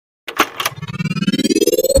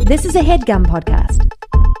This is a HeadGum podcast.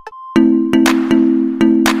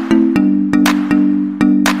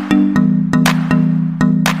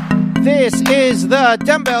 This is the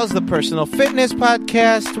Dumbbells, the personal fitness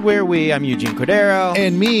podcast, where I'm Eugene Cordero.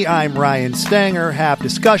 And me, I'm Ryan Stanger, have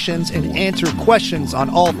discussions and answer questions on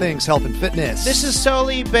all things health and fitness. This is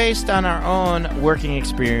solely based on our own working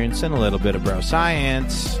experience and a little bit of bro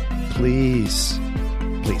science. Please,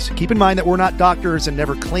 keep in mind that we're not doctors and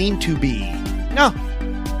never claim to be.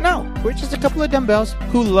 No, we're just a couple of dumbbells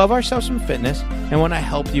who love ourselves some fitness and want to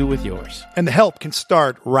help you with yours. And the help can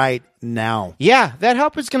start right now. Yeah, that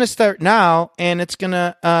help is going to start now, and it's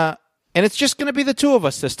just going to be the two of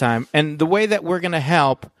us this time. And the way that we're going to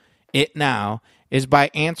help it now is by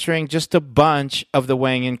answering just a bunch of the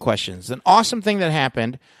weighing in questions. An awesome thing that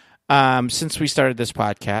happened since we started this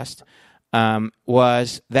podcast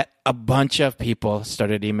was that a bunch of people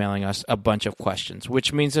started emailing us a bunch of questions,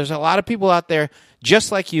 which means there's a lot of people out there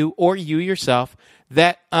just like you or you yourself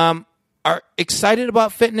that are excited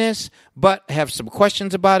about fitness but have some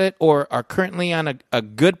questions about it, or are currently on a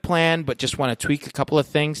good plan but just want to tweak a couple of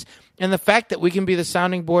things. And the fact that we can be the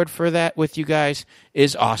sounding board for that with you guys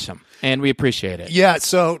is awesome, and we appreciate it. Yeah,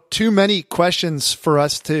 so too many questions for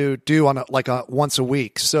us to do on once a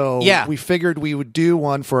week. So yeah, we figured we would do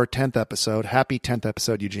one for our 10th episode. Happy 10th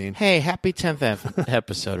episode, Eugene. Hey, happy 10th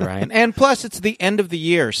episode, Ryan. And plus, it's the end of the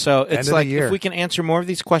year, so it's like if we can answer more of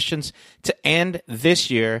these questions to end this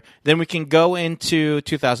year, then we can go into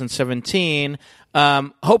 2017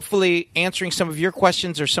 hopefully answering some of your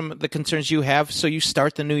questions or some of the concerns you have, so you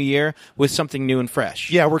start the new year with something new and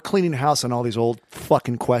fresh. Yeah, we're cleaning house on all these old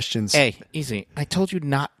fucking questions. Hey, easy. I told you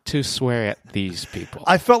not to swear at these people.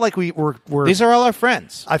 I felt like we're these are all our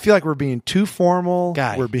friends. I feel like we're being too formal.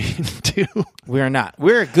 Guy. We're being too... We are not.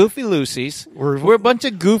 We're goofy Lucy's. We're a bunch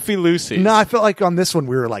of goofy Lucy's. No, I felt like on this one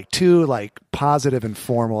we were too positive and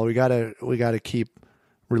formal. We gotta keep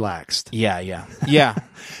relaxed. Yeah.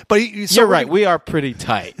 But you're right. We are pretty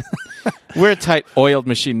tight. We're a tight oiled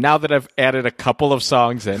machine. Now that I've added a couple of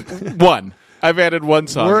songs in. I've added one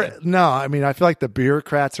song in. No, I mean, I feel like the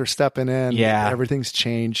bureaucrats are stepping in. Yeah. Everything's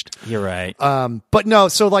changed. You're right. But no,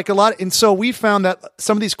 so a lot, and so we found that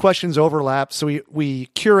some of these questions overlap. So we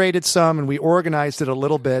curated some and we organized it a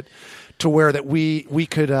little bit to where that we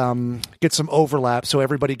could get some overlap so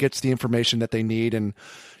everybody gets the information that they need, and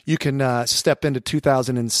you can step into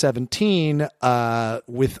 2017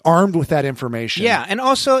 armed with that information. Yeah, and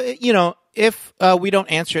also, if we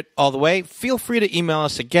don't answer it all the way, feel free to email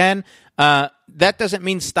us again. That doesn't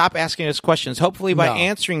mean stop asking us questions. Hopefully, by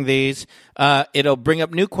answering these, it'll bring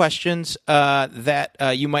up new questions that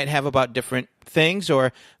you might have about different things,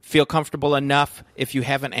 or feel comfortable enough if you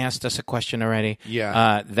haven't asked us a question already.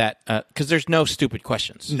 Yeah. Because there's no stupid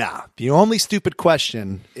questions. Nah, the only stupid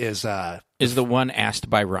question is the one asked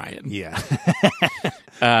by Ryan. Yeah.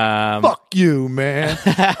 Fuck you, man.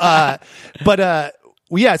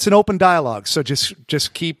 Yeah, it's an open dialogue. So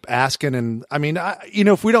just keep asking. And I mean,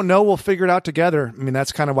 if we don't know, we'll figure it out together. I mean,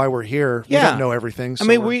 that's kind of why we're here. Yeah. We don't know everything. So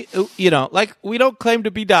we don't claim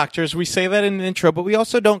to be doctors. We say that in the intro, but we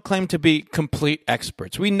also don't claim to be complete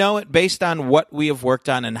experts. We know it based on what we have worked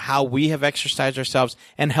on and how we have exercised ourselves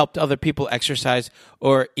and helped other people exercise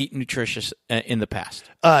or eat nutritious in the past.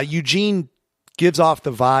 Eugene gives off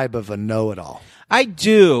the vibe of a know-it-all. I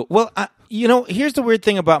do. Well, here's the weird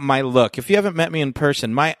thing about my look. If you haven't met me in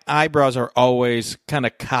person, my eyebrows are always kind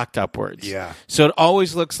of cocked upwards. Yeah. So it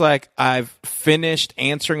always looks like I've finished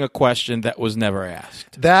answering a question that was never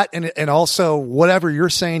asked. That and also whatever you're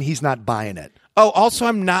saying, he's not buying it. Oh, also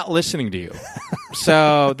I'm not listening to you.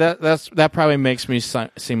 So that probably makes me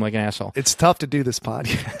seem like an asshole. It's tough to do this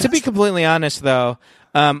podcast. To be completely honest, though,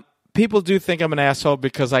 people do think I'm an asshole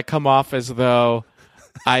because I come off as though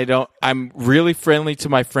I'm really friendly to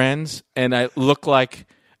my friends, and I look like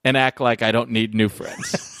and act like I don't need new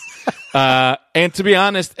friends. And to be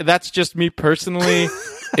honest, that's just me personally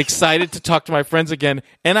excited to talk to my friends again,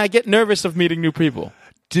 and I get nervous of meeting new people.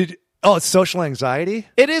 It's social anxiety?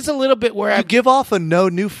 It is a little bit where you give off a no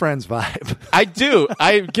new friends vibe. I do.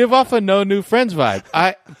 I give off a no new friends vibe.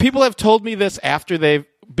 People have told me this after they've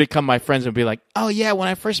become my friends and be like, oh yeah, when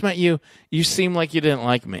I first met you, you seemed like you didn't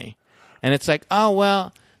like me. And it's like, oh,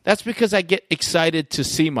 well, that's because I get excited to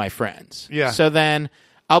see my friends. Yeah. So then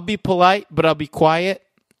I'll be polite, but I'll be quiet.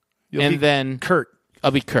 Then Kurt.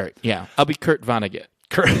 I'll be Kurt. Yeah. I'll be Kurt Vonnegut.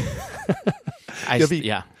 Kurt.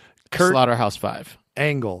 Kurt Slaughterhouse 5.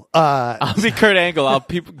 Angle. I'll be Kurt Angle. I'll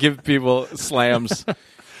give people slams.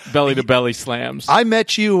 belly to belly slams. I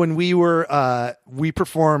met you when we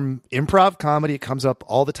perform improv comedy. It comes up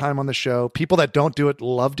all the time on the show. People that don't do it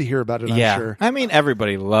love to hear about it, I'm sure. I mean,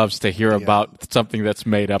 everybody loves to hear about something that's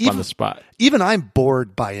made up on the spot. Even I'm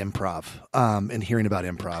bored by improv and hearing about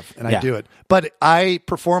improv, and I do it. But I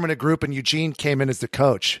perform in a group, and Eugene came in as the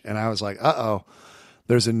coach, and I was like, uh-oh.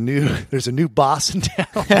 There's a new boss in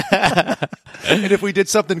town. And if we did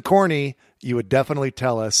something corny, you would definitely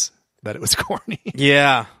tell us that it was corny.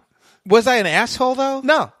 Yeah. Was I an asshole though?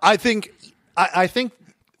 No, I think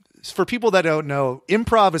for people that don't know,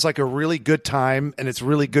 improv is like a really good time and it's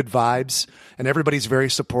really good vibes and everybody's very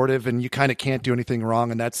supportive and you kind of can't do anything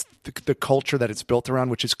wrong. And that's the culture that it's built around,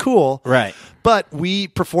 which is cool. Right. But we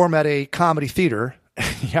perform at a comedy theater.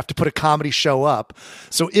 You have to put a comedy show up.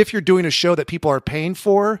 So if you're doing a show that people are paying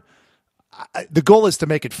for, the goal is to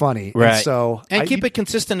make it funny. Right. And keep it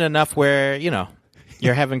consistent enough where,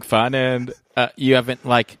 you're having fun and you haven't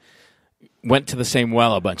went to the same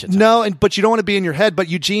well a bunch of times. No, but you don't want to be in your head. But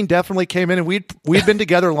Eugene definitely came in and we'd been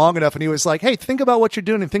together long enough and he was like, hey, think about what you're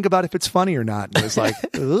doing and think about if it's funny or not. And it was like,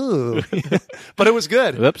 ooh. But it was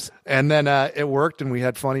good. Whoops. And then it worked and we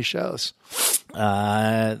had funny shows.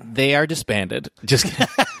 They are disbanded. Just kidding.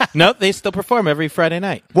 Nope, they still perform every Friday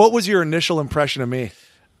night. What was your initial impression of me?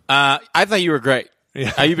 I thought you were great.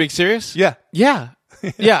 Yeah. Are you being serious? Yeah. Yeah.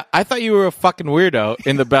 Yeah. I thought you were a fucking weirdo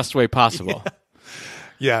in the best way possible.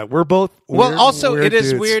 Yeah, we're both weird, well, also, weird it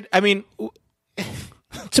is dudes. weird. I mean,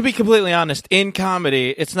 to be completely honest, in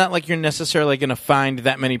comedy, it's not like you're necessarily going to find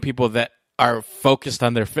that many people that are focused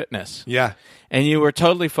on their fitness. Yeah. And you were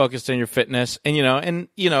totally focused on your fitness. And,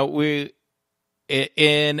 we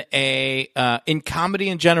in comedy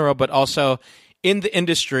in general, but also in the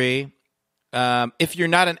industry, if you're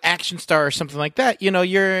not an action star or something like that,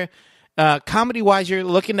 you're comedy-wise, you're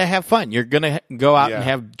looking to have fun. You're going to go out and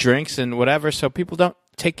have drinks and whatever, so people don't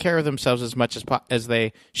take care of themselves as much as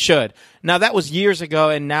they should. Now, that was years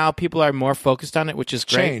ago, and now people are more focused on it, which is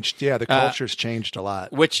great. Changed, yeah. The culture's changed a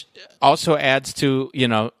lot. Which also adds to,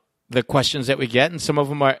 the questions that we get, and some of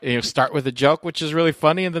them are start with a joke, which is really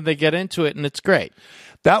funny, and then they get into it, and it's great.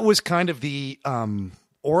 That was kind of the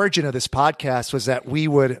origin of this podcast, was that we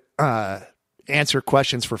would answer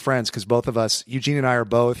questions for friends, because both of us, Eugene and I, are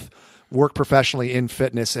both work professionally in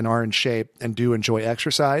fitness and are in shape and do enjoy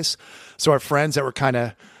exercise. So our friends that were kind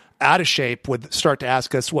of out of shape would start to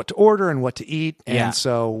ask us what to order and what to eat. And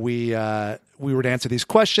so we would answer these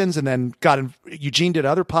questions, and then Eugene did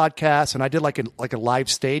other podcasts, and I did like a live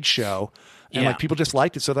stage show, and people just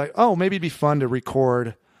liked it. So like, oh, maybe it'd be fun to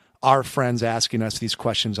record our friends asking us these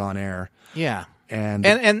questions on air. Yeah. And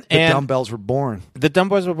the Dumbbells were born. The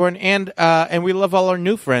Dumbbells were born, and we love all our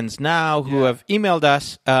new friends now who have emailed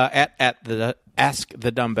us at the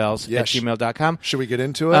askthedumbbells@gmail.com. Should we get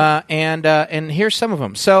into it? And here's some of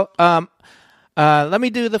them. So let me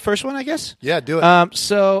do the first one, I guess. Yeah, do it.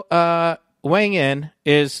 So weighing in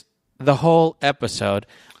is the whole episode.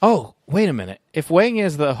 Oh, wait a minute. If weighing in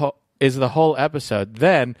is the whole episode,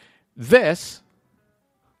 then this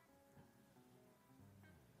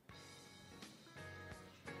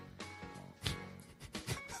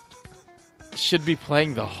should be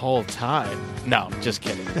playing the whole time. No, just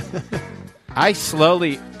kidding. I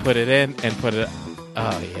slowly put it in and put it...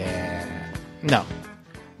 Oh, yeah. No.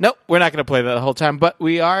 Nope, we're not going to play that the whole time, but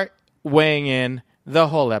we are weighing in the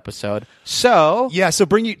whole episode. So... Yeah, so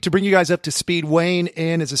bring you guys up to speed, weighing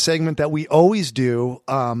in is a segment that we always do.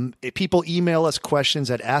 If people email us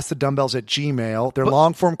questions at askthedumbbells@gmail. They're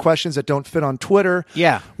long-form questions that don't fit on Twitter.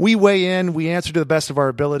 Yeah. We weigh in. We answer to the best of our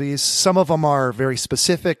abilities. Some of them are very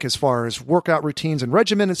specific as far as workout routines and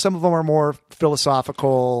regimen, and some of them are more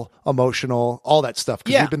philosophical, emotional, all that stuff,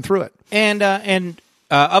 because we've been through it. And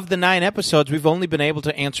of the 9 episodes, we've only been able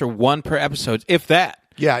to answer one per episode, if that.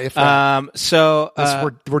 Yeah, if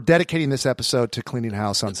we're dedicating this episode to cleaning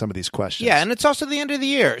house on some of these questions. Yeah, and it's also the end of the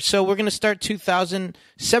year, so we're going to start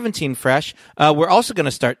 2017 fresh. We're also going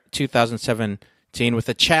to start 2017 with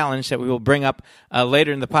a challenge that we will bring up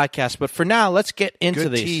later in the podcast. But for now, let's get into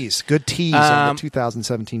these. Good tease on the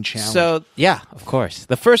 2017 challenge. So, yeah, of course.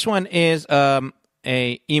 The first one is a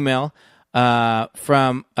email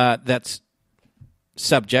from that's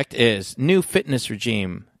subject is new fitness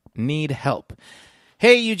regime, need help.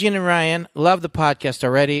 Hey, Eugene and Ryan, love the podcast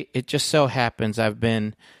already. It just so happens I've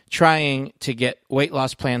been trying to get weight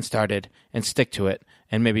loss plan started and stick to it,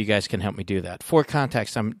 and maybe you guys can help me do that. For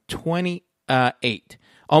context, I'm 28,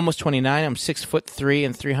 almost 29. I'm 6'3"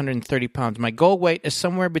 and 330 pounds. My goal weight is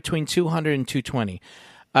somewhere between 200 and 220.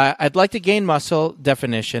 I'd like to gain muscle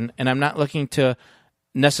definition, and I'm not looking to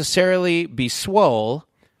necessarily be swole,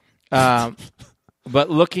 but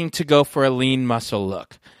looking to go for a lean muscle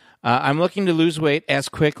look. I'm looking to lose weight as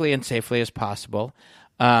quickly and safely as possible.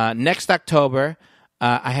 Next October,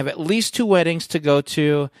 I have at least 2 weddings to go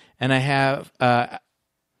to, and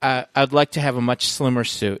I'd like to have a much slimmer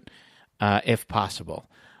suit, if possible.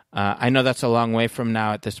 I know that's a long way from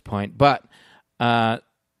now at this point, but tell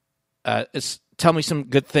me some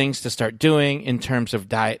good things to start doing in terms of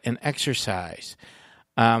diet and exercise.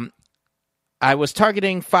 I was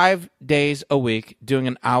targeting 5 days a week, doing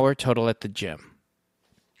an hour total at the gym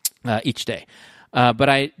each day, but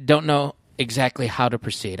I don't know exactly how to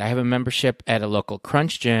proceed. I have a membership at a local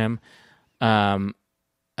Crunch gym,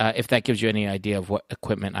 if that gives you any idea of what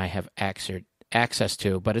equipment I have access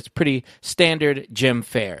to, but it's pretty standard gym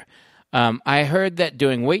fare. I heard that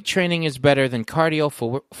doing weight training is better than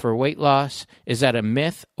cardio for weight loss. Is that a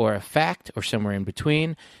myth or a fact or somewhere in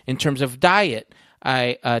between? In terms of diet,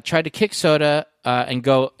 I tried to kick soda and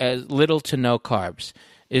go as little to no carbs.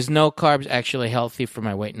 Is no carbs actually healthy for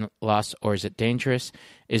my weight loss, or is it dangerous?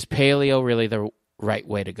 Is paleo really the right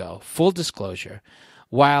way to go? Full disclosure,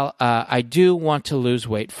 while I do want to lose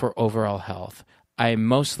weight for overall health, I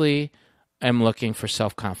mostly am looking for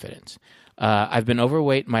self-confidence. I've been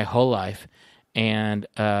overweight my whole life, and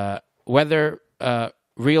whether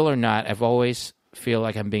real or not, I've always feel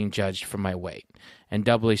like I'm being judged for my weight, and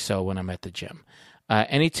doubly so when I'm at the gym.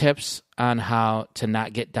 Any tips on how to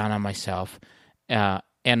not get down on myself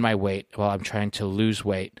and my weight while I'm trying to lose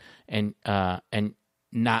weight and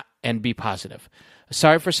be positive?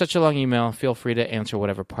 Sorry for such a long email. Feel free to answer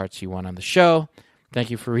whatever parts you want on the show. Thank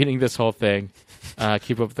you for reading this whole thing.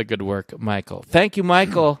 Keep up the good work, Michael. Thank you,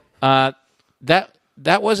 Michael. That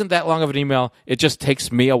wasn't that long of an email. It just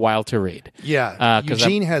takes me a while to read. Yeah,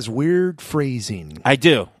 Eugene has weird phrasing. I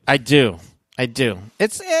do.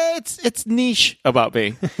 It's niche about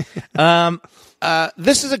me.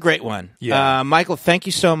 This is a great one. Yeah. Michael, thank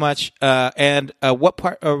you so much. And what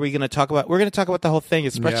part are we going to talk about? We're going to talk about the whole thing,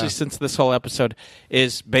 especially since this whole episode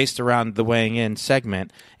is based around the weighing in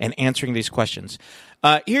segment and answering these questions.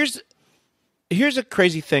 Here's a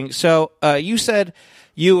crazy thing. So you said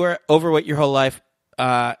you were overweight your whole life,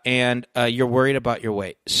 and you're worried about your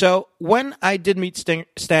weight. So when I did meet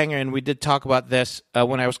Stanger, and we did talk about this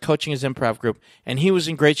when I was coaching his improv group, and he was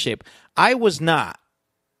in great shape, I was not.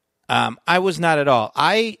 I was not at all.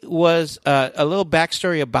 I was a little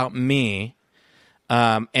backstory about me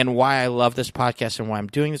and why I love this podcast and why I'm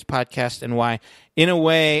doing this podcast and why, in a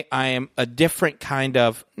way, I am a different kind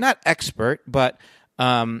of, not expert, but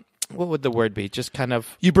what would the word be? Just kind of...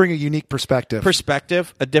 You bring a unique perspective.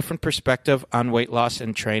 A different perspective on weight loss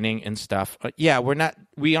and training and stuff. We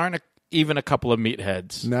aren't even a couple of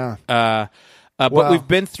meatheads. No. But we've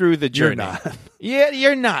been through the journey. You're not. Yeah,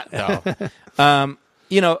 you're not, though.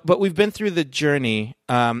 But we've been through the journey,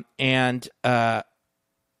 and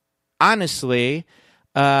honestly,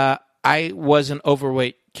 I was an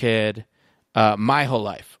overweight kid my whole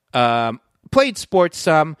life. Played sports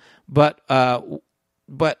some, but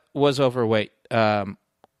was overweight. I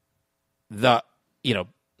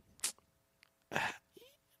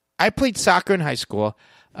played soccer in high school.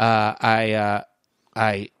 I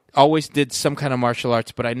always did some kind of martial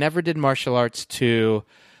arts, but I never did martial arts to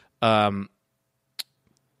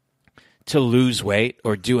lose weight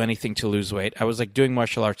or do anything to lose weight. I was like doing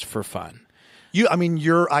martial arts for fun.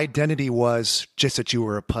 Your identity was just that you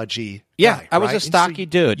were a pudgy guy, I was right? a stocky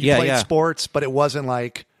dude. You played sports, but it wasn't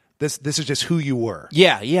like this is just who you were.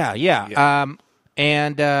 Yeah.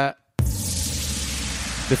 And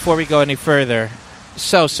before we go any further,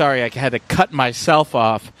 so sorry I had to cut myself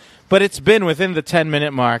off, but it's been within the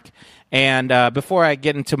 10-minute mark. And before I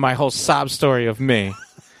get into my whole sob story of me...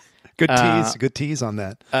 Good tease on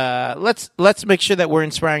that. Let's make sure that we're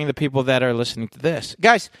inspiring the people that are listening to this.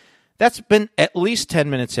 Guys, that's been at least 10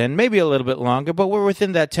 minutes in, maybe a little bit longer, but we're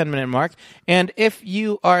within that 10-minute mark. And if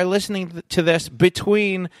you are listening to this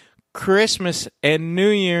between Christmas and New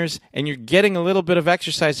Year's and you're getting a little bit of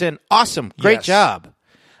exercise in, awesome. Great job.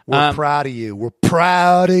 We're proud of you. We're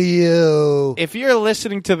proud of you. If you're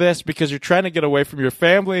listening to this because you're trying to get away from your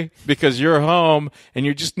family, because you're home and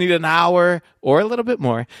you just need an hour or a little bit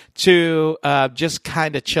more to just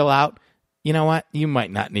kind of chill out, you know what? You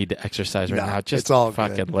might not need to exercise right now. Just it's all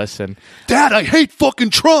fucking good. Listen. Dad, I hate fucking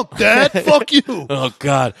Trump, Dad. Fuck you. Oh,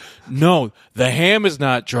 God. No, the ham is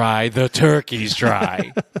not dry. The turkey's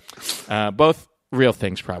dry. Both real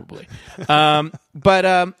things, probably.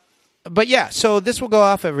 But yeah, so this will go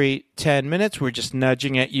off every 10 minutes. We're just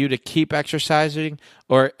nudging at you to keep exercising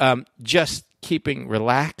or just keeping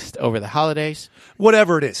relaxed over the holidays.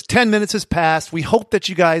 Whatever it is, 10 minutes has passed. We hope that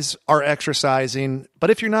you guys are exercising, but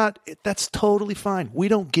if you're not, that's totally fine. We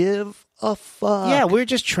don't give a fuck. Yeah, we're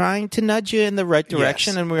just trying to nudge you in the right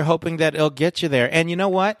direction, and we're hoping that it'll get you there. And you know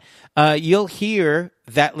what? You'll hear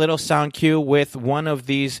that little sound cue with one of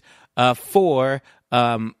these 4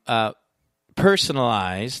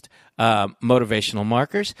 personalized motivational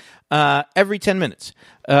markers every 10 minutes.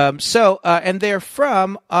 And they're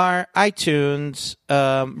from our iTunes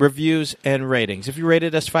reviews and ratings. If you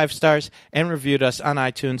rated us 5 stars and reviewed us on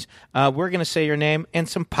iTunes, we're going to say your name and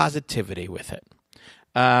some positivity with it.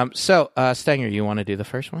 Stanger, you want to do the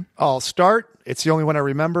first one? I'll start. It's the only one I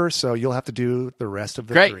remember, so you'll have to do the rest of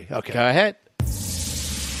the Great. 3. Okay. Go ahead.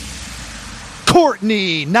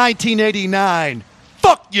 Courtney, 1989.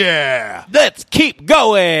 Fuck yeah! Let's keep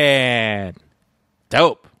going.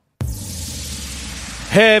 Dope.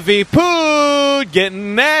 Heavy Poo,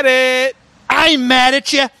 getting at it. I'm mad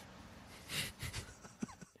at you.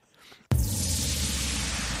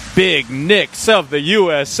 Big Nicks of the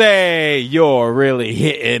USA, you're really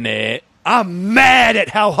hitting it. I'm mad at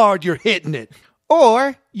how hard you're hitting it.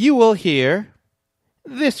 Or you will hear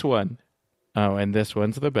this one. Oh, and this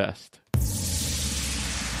one's the best.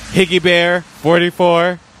 Higgy Bear,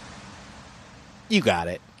 44. You got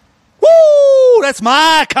it. Woo! That's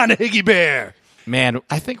my kind of Higgy Bear. Man,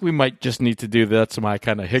 I think we might just need to do That's My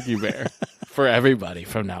Kind of Higgy Bear for everybody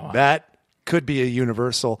from now on. That could be a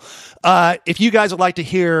universal. If you guys would like to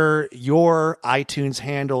hear your iTunes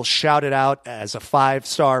handle shouted out as a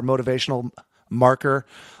 5-star motivational marker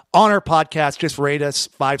on our podcast, just rate us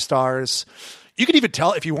 5 stars. You can even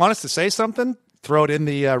tell if you want us to say something, throw it in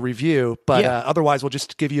the review, but otherwise we'll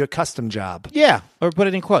just give you a custom job. Yeah, or put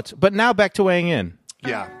it in quotes. But now back to weighing in.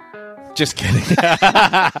 Yeah. Just kidding.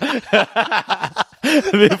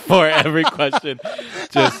 Before every question,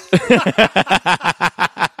 just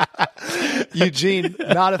Eugene,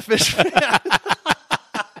 not a fish fan.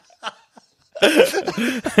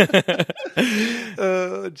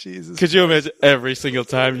 Oh, Jesus. Could you imagine every single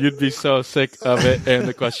time? You'd be so sick of it and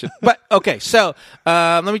the question. But, okay, so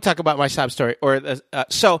let me talk about my sob story.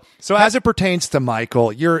 So as it pertains to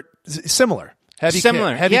Michael, you're similar. Heavy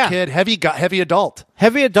kid, heavy adult. I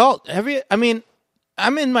mean,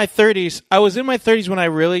 I'm in my 30s. I was in my 30s when I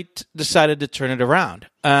really decided to turn it around.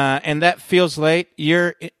 And that feels late.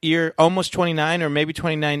 You're almost 29 or maybe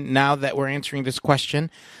 29 now that we're answering this question.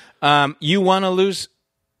 You want to lose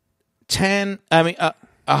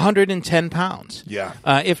 110 pounds. Yeah.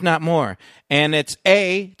 If not more. And it's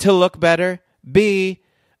A, to look better, B,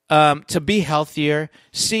 to be healthier,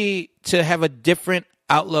 C, to have a different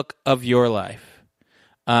outlook of your life.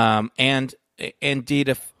 And D,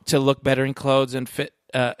 to look better in clothes and fit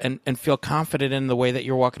and feel confident in the way that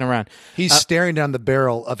you're walking around. He's staring down the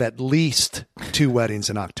barrel of at least 2 weddings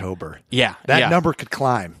in October. Yeah. That number could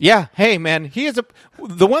climb. Yeah. Hey, man,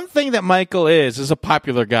 the one thing that Michael is a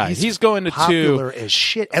popular guy. He's going to popular as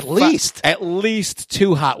shit. At least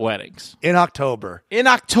 2 hot weddings. In October. In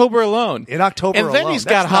October alone. And then he's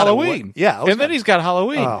got Halloween. He's got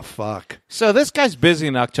Halloween. Oh, fuck. So this guy's busy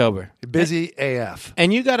in October. Busy AF.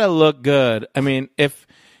 And you got to look good. I mean, if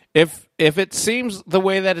it seems the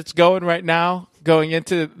way that it's going right now, going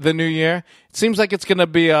into the new year, it seems like it's going to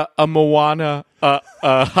be a Moana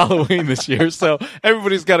Halloween this year. So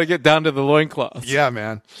everybody's got to get down to the loincloths. Yeah,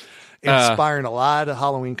 man. Inspiring a lot of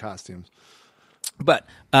Halloween costumes. But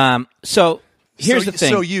so here's the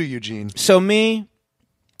thing. So you, Eugene. So me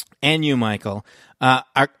and you, Michael,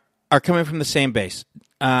 are coming from the same base.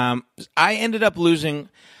 I ended up losing,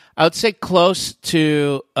 I would say, close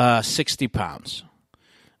to 60 pounds.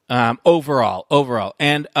 Overall.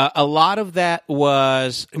 And a lot of that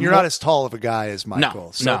was... And you're not as tall of a guy as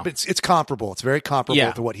Michael. No. It's comparable. It's very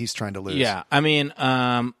comparable to what he's trying to lose. Yeah. I mean,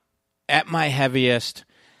 at my heaviest,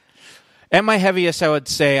 I would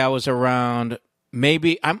say I was around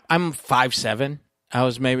maybe... I'm 5'7". I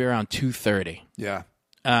was maybe around 230. Yeah.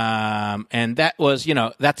 And that was,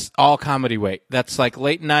 that's all comedy weight. That's like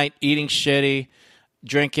late night, eating shitty,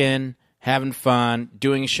 drinking... having fun,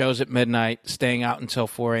 doing shows at midnight, staying out until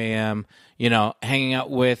 4 a.m., hanging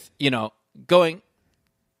out with,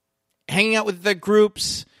 hanging out with the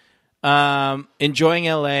groups, enjoying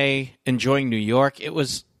L.A., enjoying New York. It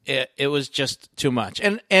was just too much.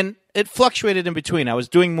 And it fluctuated in between. I was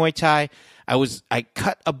doing Muay Thai. I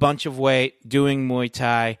cut a bunch of weight doing Muay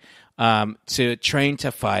Thai to train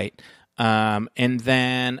to fight. And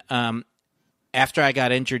then after I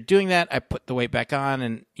got injured doing that, I put the weight back on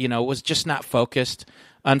and, was just not unfocused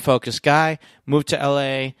guy. Moved to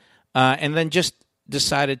L.A., and then just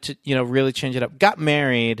decided to, really change it up. Got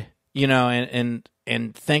married, and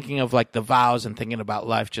and thinking of like the vows and thinking about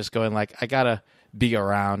life, just going like, I gotta be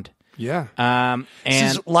around. Yeah. And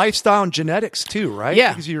this is lifestyle and genetics too, right?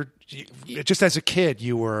 Yeah. Because just as a kid,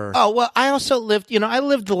 you were. Oh, well, I also lived, I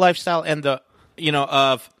lived the lifestyle and the,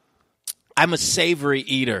 of I'm a savory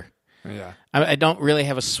eater. Yeah. I don't really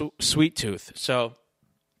have a sweet tooth. So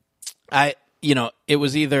it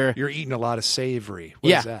was either. You're eating a lot of savory.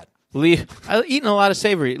 What is that? I'm eating a lot of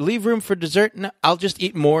savory. Leave room for dessert. No, I'll just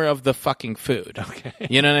eat more of the fucking food. Okay.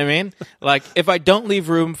 You know what I mean? Like, if I don't leave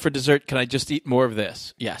room for dessert, can I just eat more of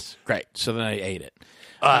this? Yes. Great. So then I ate it.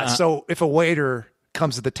 So if a waiter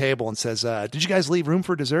comes to the table and says, "Did you guys leave room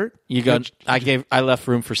for dessert?" You go. I left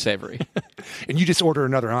room for savory. And you just order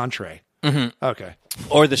another entree. Mm-hmm. Okay.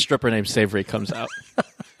 Or the stripper named Savory comes out.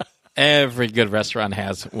 Every good restaurant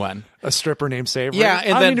has one. A stripper named Savory? Yeah.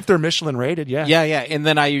 And I mean, if they're Michelin rated, yeah. Yeah, yeah. And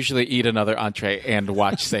then I usually eat another entree and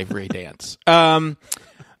watch Savory dance. But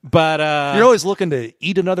you're always looking to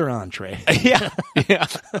eat another entree. Yeah.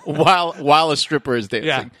 While a stripper is dancing.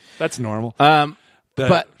 Yeah, that's normal. Yeah.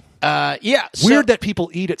 Weird that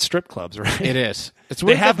people eat at strip clubs, right? It is. It's They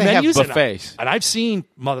weird have that they menus have buffets. And I've seen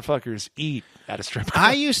motherfuckers eat at a strip club.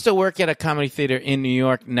 I used to work at a comedy theater in New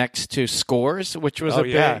York next to Scores, which was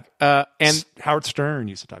big. And Howard Stern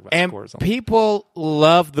used to talk about Scores. And people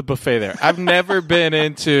love the buffet there. I've never been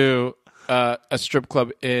into a strip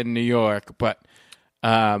club in New York, but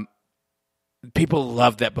people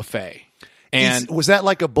love that buffet. And was that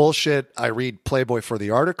like a bullshit? I read Playboy for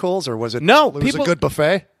the articles, or was it? No, it was a good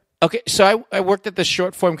buffet. Okay, so I worked at the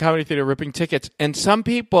short form comedy theater ripping tickets, and some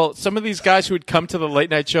of these guys who would come to the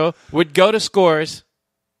late night show would go to Scores.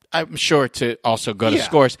 I'm sure to also go to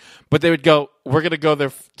Scores, but they would go, we're going to go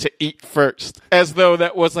there to eat first, as though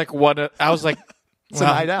that was like I was like, a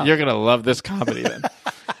night out. You're going to love this comedy then.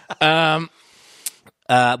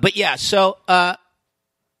 But yeah, so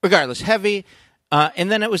regardless, heavy,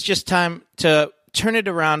 and then it was just time to turn it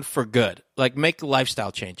around for good, like make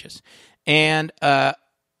lifestyle changes.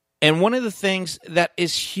 And one of the things that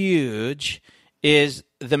is huge is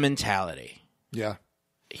the mentality. Yeah.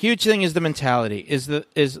 Huge thing is the mentality, is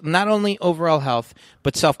not only overall health,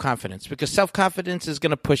 but self-confidence. Because self-confidence is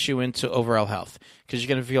going to push you into overall health because you're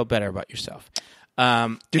going to feel better about yourself.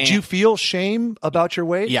 Did you feel shame about your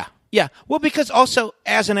weight? Yeah. Yeah. Well, because also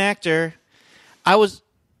as an actor, and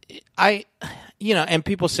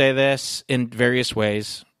people say this in various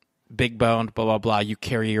ways, big boned, blah, blah, blah, you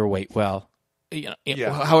carry your weight well.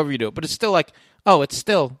 However you do it, but it's still like, it's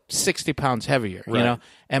still 60 pounds heavier, right.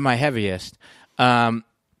 At my heaviest.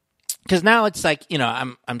 Because now it's like,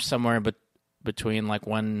 I'm somewhere between like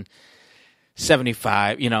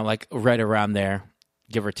 175, like right around there,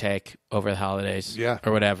 give or take over the holidays, or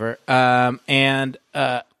whatever. In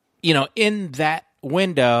that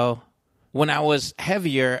window, when I was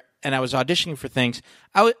heavier and I was auditioning for things,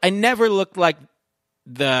 I never looked like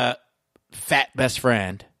the fat best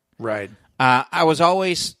friend. Right. I was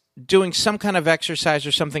always doing some kind of exercise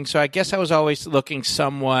or something, so I guess I was always looking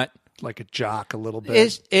somewhat like a jock, a little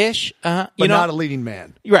bit, ish. But not a leading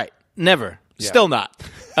man, right? Never, still not.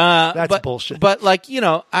 That's bullshit. But like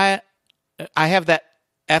I have that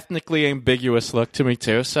ethnically ambiguous look to me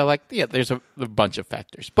too. So like, there's a bunch of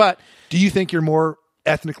factors. But do you think you're more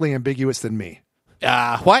ethnically ambiguous than me?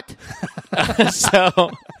 What? So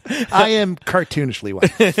I am cartoonishly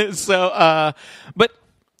white. So, but.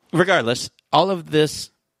 Regardless, all of this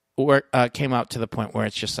work came out to the point where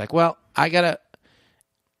it's just like, well, I gotta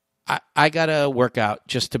work out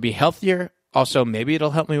just to be healthier. Also, maybe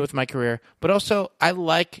it'll help me with my career, but also I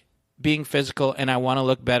like being physical and I want to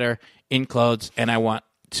look better in clothes and I want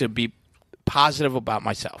to be positive about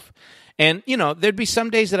myself. And there'd be some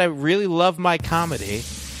days that I really love my comedy,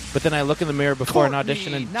 but then I look in the mirror before an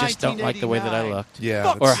audition and just don't like the way that I looked.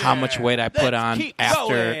 Yeah. Or how much weight I put on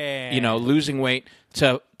after, losing weight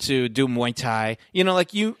to do Muay Thai.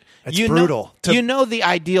 It's brutal. The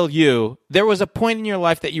ideal you. There was a point in your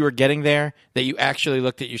life that you were getting there that you actually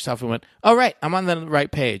looked at yourself and went, "Oh, right, I'm on the right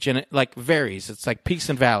page." And it like varies. It's like peaks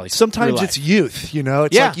and valleys. Sometimes it's youth,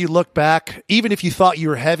 It's like you look back, even if you thought you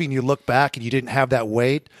were heavy and you look back and you didn't have that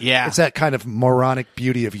weight. Yeah. It's that kind of moronic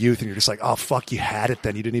beauty of youth and you're just like, "Oh, fuck, you had it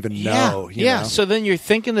then. You didn't even know." You know? So then you're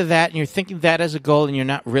thinking of that and you're thinking that as a goal and you're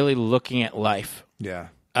not really looking at life. Yeah.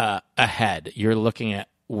 Ahead. You're looking at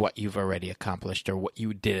what you've already accomplished or what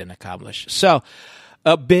you didn't accomplish. So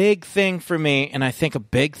a big thing for me, and I think a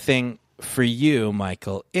big thing for you,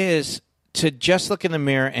 Michael, is to just look in the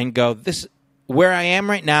mirror and go, this where I am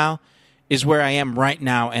right now is where I am right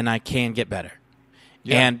now and I can get better.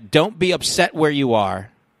 Yeah. And don't be upset where you are.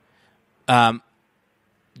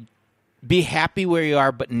 be happy where you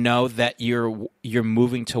are, but know that you're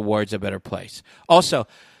moving towards a better place. Also,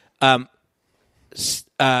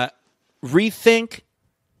 rethink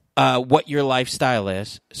what your lifestyle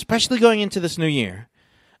is, especially going into this new year.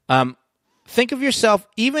 Think of yourself,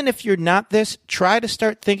 even if you're not this, try to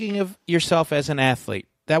start thinking of yourself as an athlete.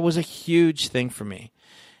 That was a huge thing for me.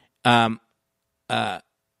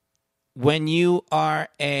 When you are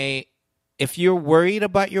if you're worried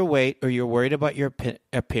about your weight or you're worried about your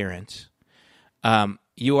appearance,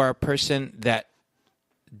 you are a person that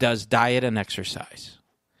does diet and exercise.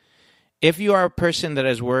 If you are a person that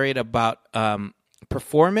is worried about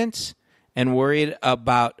performance and worried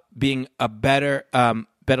about being a better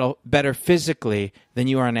physically, then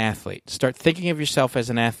you are an athlete. Start thinking of yourself as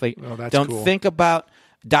an athlete. Oh, that's Don't cool. think about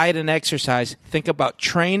diet and exercise. Think about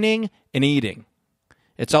training and eating.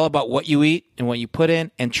 It's all about what you eat and what you put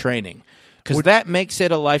in and training. Because that makes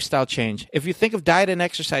it a lifestyle change. If you think of diet and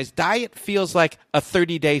exercise, diet feels like a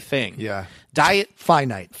 30-day thing. Yeah. Diet.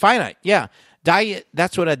 Finite, yeah. Diet,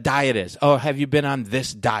 that's what a diet is. Oh, have you been on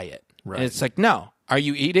this diet? Right. And it's like, no. Are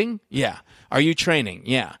you eating? Yeah. Are you training?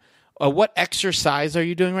 Yeah. What exercise are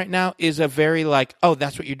you doing right now is a very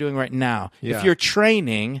that's what you're doing right now. Yeah. If you're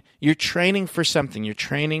training for something. You're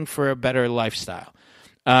training for a better lifestyle.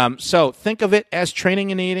 So think of it as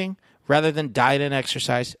training and eating rather than diet and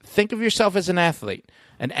exercise. Think of yourself as an athlete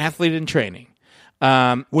in training.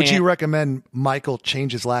 Would you recommend Michael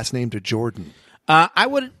change his last name to Jordan? I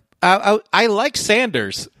would. I like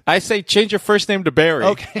Sanders. I say change your first name to Barry.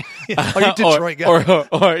 Okay. Are you Detroit guy?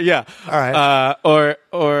 Or yeah. All right.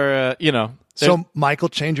 Or So Michael,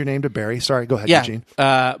 change your name to Barry. Sorry, go ahead, yeah. Eugene.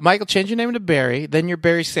 Michael, change your name to Barry. Then you're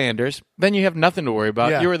Barry Sanders. Then you have nothing to worry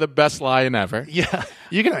about. Yeah. You were the best lion ever. Yeah,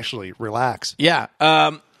 you can actually relax. Yeah.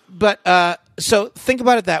 So think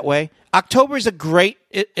about it that way. October is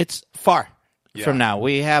it's far from now.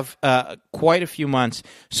 We have quite a few months.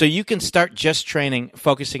 So you can start just training,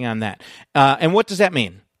 focusing on that. And what does that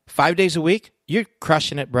mean? 5 days a week? You're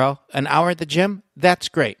crushing it, bro. An hour at the gym? That's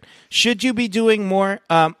great. Should you be doing more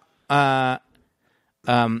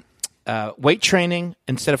weight training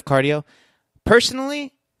instead of cardio?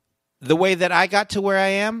 Personally, the way that I got to where I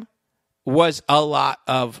am was a lot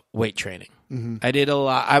of weight training. Mm-hmm. I did a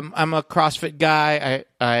lot. I'm a CrossFit guy.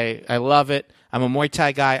 I love it. I'm a Muay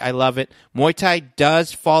Thai guy. I love it. Muay Thai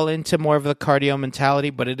does fall into more of the cardio mentality,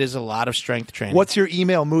 but it is a lot of strength training. What's your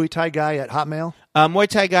email? Muay Thai guy at Hotmail? Muay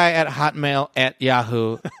Thai guy at Hotmail at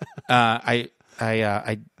Yahoo. I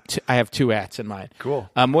have two ats in mind. Cool.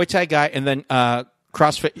 Muay Thai guy and then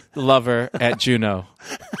CrossFit lover at Juno.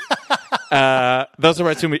 Those are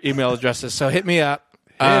my two email addresses. So hit me up.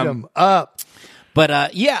 Hit him up.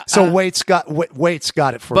 But yeah. So weight's got it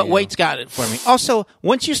for you. But weight's got it for me. Also,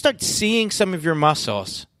 once you start seeing some of your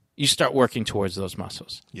muscles, you start working towards those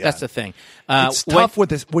muscles. Yeah. That's the thing. It's tough with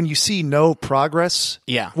this when you see no progress.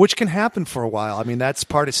 Yeah. Which can happen for a while. I mean, that's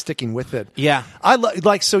part of sticking with it. Yeah.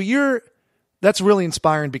 That's really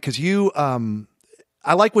inspiring because you.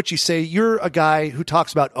 I like what you say. You're a guy who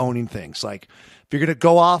talks about owning things. Like if you're going to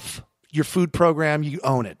go off your food program, you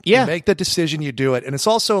own it. Yeah. You make the decision, you do it. And it's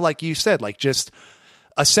also, like you said, like just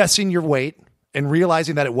assessing your weight and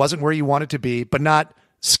realizing that it wasn't where you wanted to be, but not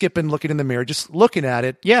skipping, looking in the mirror, just looking at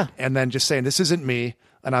it. Yeah. And then just saying, this isn't me,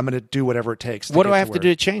 and I'm going to do whatever it takes. What do I have to do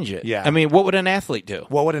to change it? Yeah. I mean, what would an athlete do?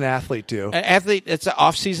 What would an athlete do? An athlete, it's an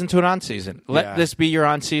off season to an on season. Let this be your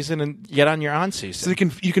on season and get on your on season. So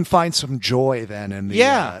you can find some joy then in the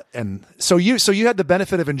Yeah. And so you had the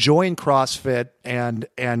benefit of enjoying CrossFit and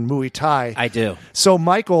Muay Thai. I do. So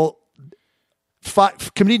Michael,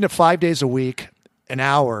 committing to 5 days a week, an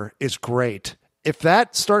hour is great. If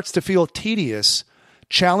that starts to feel tedious,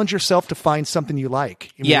 challenge yourself to find something you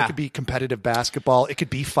like. I mean, Yeah. It could be competitive basketball. It could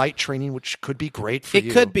be fight training, which could be great for you.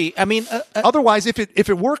 It could be. I mean, Otherwise, if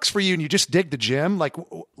it works for you and you just dig the gym, like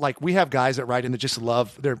we have guys that write in that just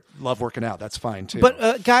love working out. That's fine too. but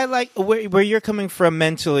a guy like where you're coming from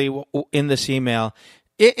mentally in this email,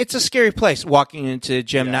 it's a scary place walking into the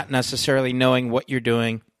gym, not necessarily knowing what you're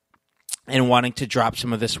doing and wanting to drop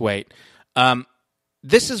some of this weight.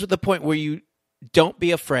 This is the point where you don't be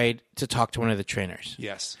afraid to talk to one of the trainers.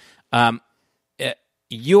 Yes. They're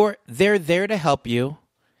there to help you.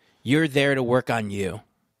 You're there to work on you.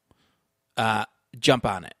 Jump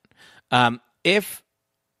on it. If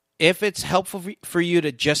it's helpful for you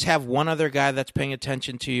to just have one other guy that's paying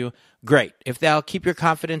attention to you, great. If that'll keep your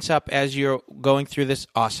confidence up as you're going through this,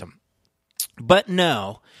 awesome. But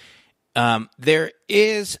no, there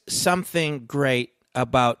is something great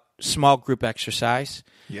about small group exercise.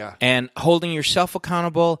 Yeah. And holding yourself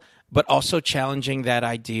accountable, but also challenging that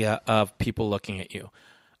idea of people looking at you.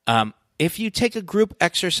 if you take a group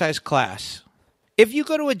exercise class, if you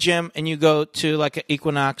go to a gym and you go to like an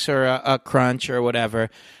Equinox or a Crunch or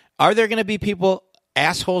whatever, are there going to be people,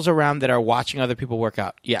 assholes around that are watching other people work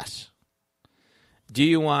out? Yes. Do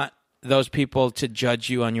you want those people to judge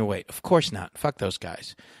you on your weight? Of course not. Fuck those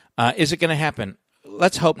guys. Is it going to happen?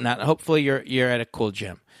 Let's hope not. Hopefully you're at a cool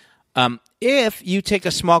gym. If you take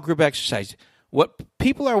a small group exercise, what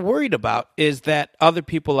people are worried about is that other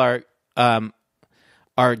people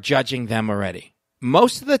are judging them already.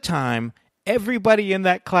 Most of the time, everybody in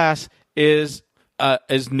that class is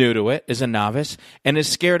new to it, is a novice, and is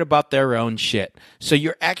scared about their own shit. So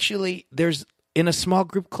you're actually, in a small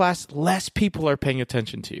group class, less people are paying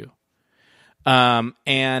attention to you. And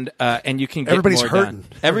you can get everybody's more hurting. done.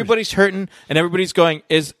 Everybody's hurting, and everybody's going,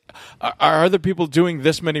 are other people doing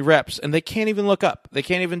this many reps? And they can't even look up. They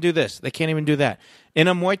can't even do this. They can't even do that. In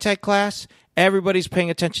a Muay Thai class, everybody's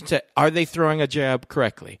paying attention to, are they throwing a jab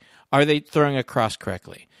correctly? Are they throwing a cross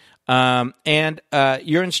correctly? And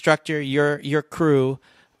your instructor, your crew,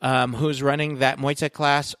 who's running that Muay Thai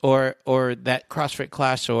class or that CrossFit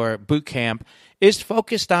class or boot camp is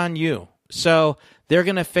focused on you. So they're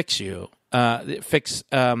going to fix you, fix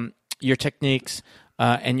your techniques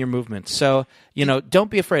and your movements. So, don't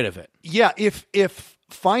be afraid of it. Yeah, if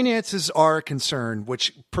finances are a concern,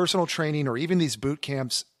 which personal training or even these boot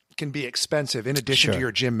camps can be expensive in addition to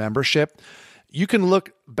your gym membership, you can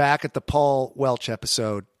look back at the Paul Welsh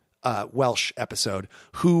episode,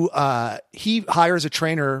 who he hires a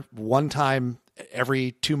trainer one time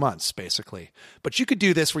every 2 months, basically. But you could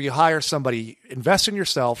do this where you hire somebody, invest in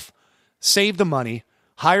yourself, save the money,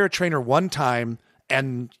 hire a trainer one time,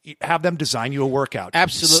 and have them design you a workout.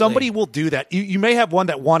 Absolutely. Somebody will do that. You may have one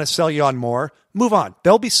that want to sell you on more. Move on.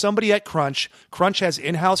 There'll be somebody at Crunch. Crunch has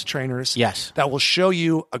in-house trainers that will show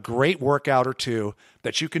you a great workout or two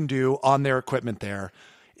that you can do on their equipment there.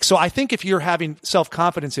 So I think if you're having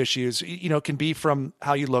self-confidence issues, it can be from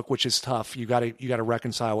how you look, which is tough. You got to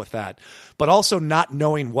reconcile with that. But also not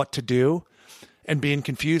knowing what to do and being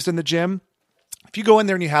confused in the gym. If you go in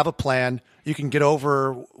there and you have a plan, you can get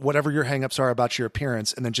over whatever your hangups are about your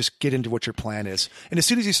appearance and then just get into what your plan is. And as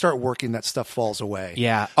soon as you start working, that stuff falls away.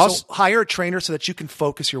 Yeah. Also, hire a trainer so that you can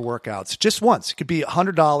focus your workouts just once. It could be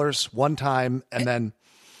 $100 one time and then...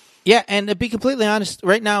 Yeah, and to be completely honest,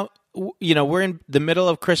 right now, we're in the middle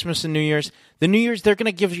of Christmas and New Year's. The New Year's, they're going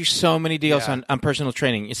to give you so many deals on personal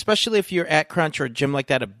training, especially if you're at Crunch or a gym like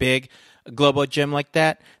that, a big global gym like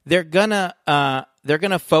that. They're gonna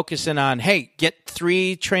focus in on, hey, get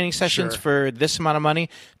 3 training sessions for this amount of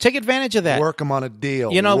money. Take advantage of that. Work them on a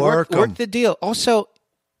deal. Work the deal. Also,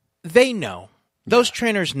 they know. Those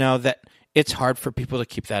trainers know that it's hard for people to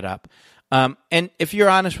keep that up. And if you're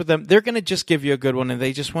honest with them, they're going to just give you a good one, and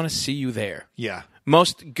they just want to see you there. Yeah.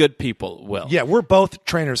 Most good people will. Yeah, we're both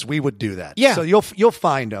trainers. We would do that. Yeah. So you'll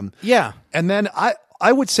find them. Yeah. And then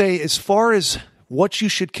I would say, as far as what you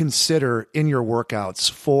should consider in your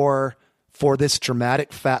workouts for this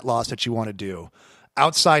dramatic fat loss that you want to do,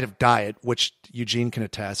 outside of diet, which Eugene can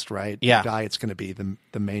attest, right? Yeah. Diet's going to be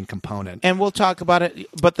the main component. And we'll talk about it,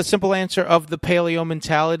 but the simple answer of the paleo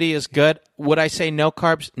mentality is good. Would I say no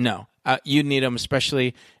carbs? No. You need them,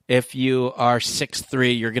 especially if you are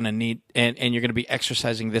 6'3", you're going to need, and you're going to be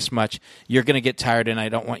exercising this much, you're going to get tired, and I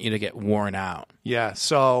don't want you to get worn out. Yeah,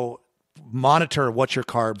 so monitor what your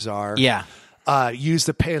carbs are. Yeah. Use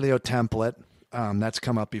the paleo template. That's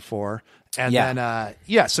come up before. And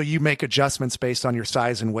then, so you make adjustments based on your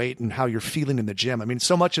size and weight and how you're feeling in the gym. I mean,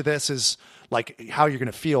 so much of this is like how you're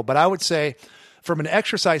going to feel. But I would say from an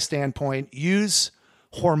exercise standpoint, use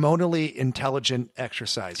hormonally intelligent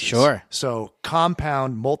exercises. Sure. So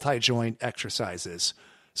compound multi-joint exercises,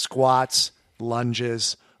 squats,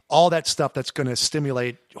 lunges, all that stuff that's going to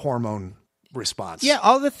stimulate hormone response. Yeah,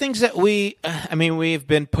 all the things that we've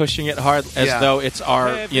been pushing it hard as though it's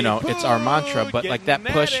our, it's our mantra, but like that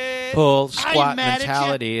push, pull, squat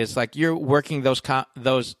mentality is like you're working those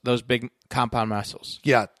big compound muscles.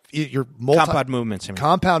 Yeah, your compound movements.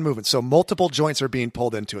 Compound movements. So multiple joints are being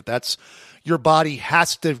pulled into it. That's your body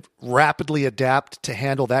has to rapidly adapt to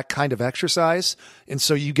handle that kind of exercise, and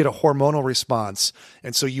so you get a hormonal response,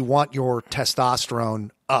 and so you want your testosterone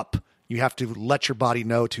up. You have to let your body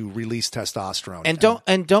know to release testosterone.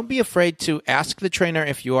 And don't be afraid to ask the trainer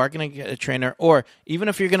if you are going to get a trainer, or even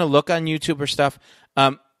if you're going to look on YouTube or stuff,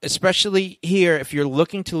 especially here, if you're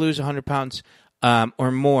looking to lose 100 pounds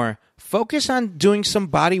or more, focus on doing some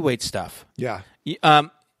body weight stuff. Yeah.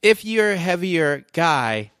 If you're a heavier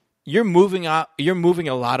guy, you're moving a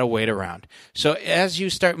lot of weight around. So as you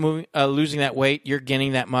start losing that weight, you're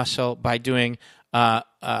gaining that muscle by doing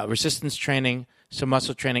resistance training, So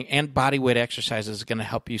muscle training and body weight exercises is going to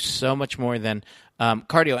help you so much more than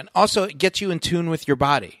cardio. And also it gets you in tune with your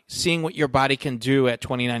body. Seeing what your body can do at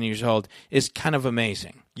 29 years old is kind of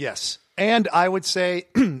amazing. Yes. And I would say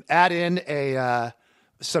add in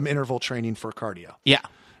some interval training for cardio. Yeah.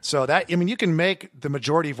 So that, I mean, you can make the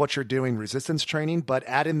majority of what you're doing resistance training, but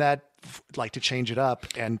add in that, like, to change it up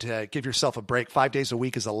and to give yourself a break. 5 days a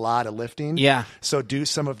week is a lot of lifting. Yeah. So do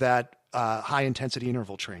some of that high intensity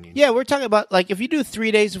interval training. Yeah, we're talking about, like, if you do 3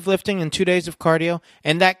 days of lifting and 2 days of cardio,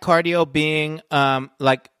 and that cardio being some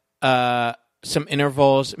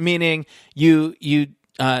intervals, meaning you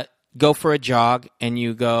go for a jog and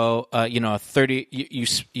you go 30,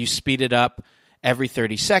 you speed it up every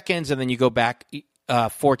 30 seconds, and then you go back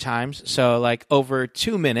 4 times. So like over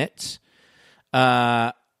 2 minutes,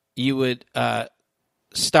 you would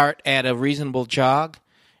start at a reasonable jog,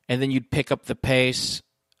 and then you'd pick up the pace.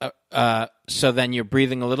 So then you're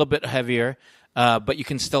breathing a little bit heavier, but you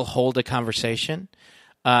can still hold a conversation.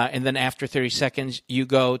 And then after 30 seconds, you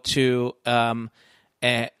go to an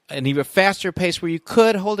even faster pace where you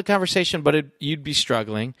could hold a conversation, but you'd be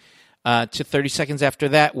struggling, to 30 seconds after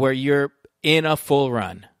that where you're in a full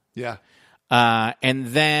run. Yeah. And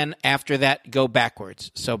then after that, go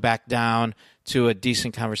backwards. So back down to a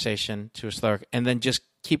decent conversation, to a slower, and then just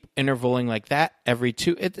keep intervaling like that every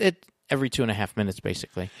 2.5 minutes,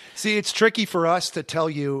 basically. See, it's tricky for us to tell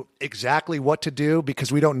you exactly what to do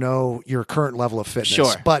because we don't know your current level of fitness.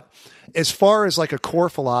 Sure. But as far as like a core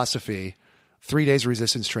philosophy, 3 days of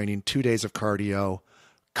resistance training, 2 days of cardio,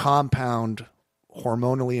 compound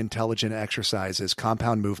hormonally intelligent exercises,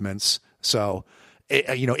 compound movements. So,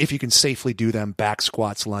 if you can safely do them, back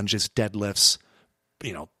squats, lunges, deadlifts,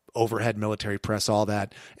 overhead military press, all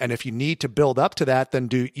that. And if you need to build up to that, then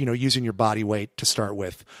do, using your body weight to start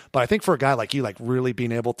with. But I think for a guy like you, like really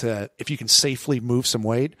being able to, if you can safely move some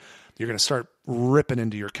weight, you're going to start ripping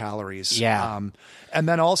into your calories. Yeah. And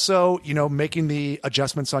then also, making the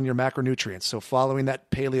adjustments on your macronutrients. So following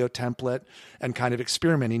that paleo template and kind of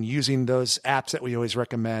experimenting using those apps that we always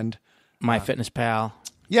recommend. MyFitnessPal.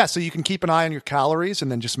 Yeah. So you can keep an eye on your calories and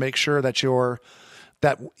then just make sure that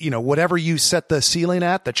whatever you set the ceiling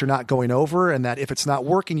at, that you're not going over, and that if it's not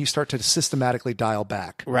working, you start to systematically dial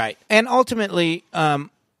back. Right. And ultimately, all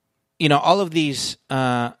of these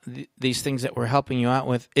things that we're helping you out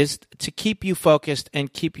with is to keep you focused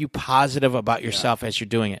and keep you positive about yourself as you're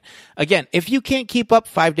doing it. Again, if you can't keep up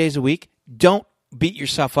 5 days a week, don't beat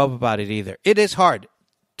yourself up about it either. It is hard.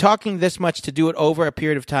 Talking this much to do it over a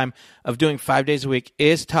period of time of doing 5 days a week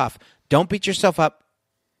is tough. Don't beat yourself up.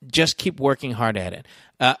 Just keep working hard at it.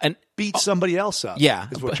 And beat somebody else up. Yeah.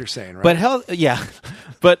 Is what you're saying, right? But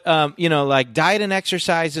But, like diet and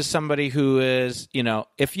exercise is somebody who is,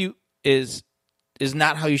 if you is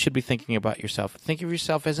not how you should be thinking about yourself. Think of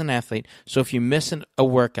yourself as an athlete. So if you miss a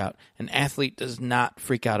workout, an athlete does not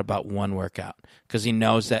freak out about one workout because he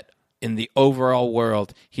knows that in the overall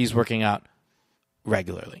world, he's working out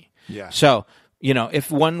regularly. Yeah. So,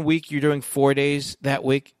 if 1 week you're doing 4 days that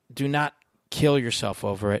week, do not kill yourself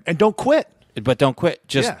over it. And don't quit. But don't quit.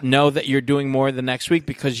 Just know that you're doing more the next week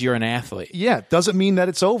because you're an athlete. Yeah, it doesn't mean that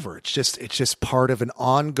it's over. It's just part of an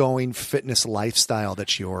ongoing fitness lifestyle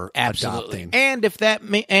that you're adopting. And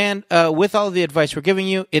with all the advice we're giving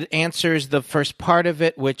you, it answers the first part of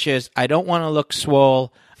it, which is I don't want to look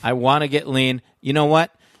swole. I want to get lean. You know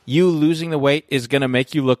what? You losing the weight is going to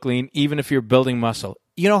make you look lean, even if you're building muscle.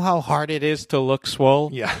 You know how hard it is to look swole?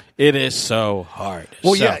 Yeah. It is so hard.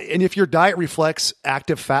 Well, yeah, and if your diet reflects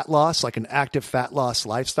active fat loss, like an active fat loss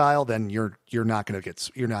lifestyle, then you're not going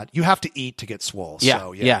to you have to eat to get swole. Yeah,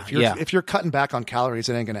 so, yeah, if you're cutting back on calories,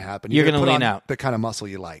 it ain't going to happen. You're going to lean on out. The kind of muscle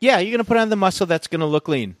you like. Yeah, you're going to put on the muscle that's going to look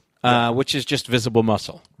lean, which is just visible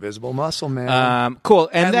muscle. Visible muscle, man. Cool.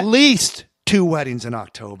 And at least 2 weddings in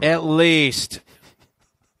October. At least.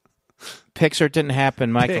 Pics didn't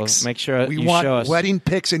happen, Michael. Pics. Make sure we you want show us. Wedding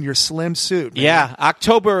pics in your slim suit. Man. Yeah,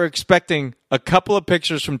 October, we're expecting a couple of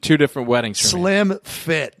pictures from 2 different weddings. Slim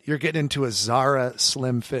fit. You're getting into a Zara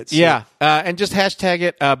slim fit suit. Yeah, and just hashtag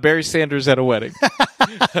it Barry Sanders at a wedding.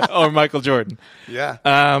 Or Michael Jordan.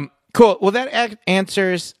 Yeah. Cool. Well, that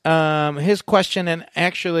answers his question and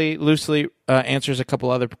actually loosely answers a couple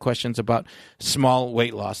other questions about small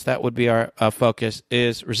weight loss. That would be our focus,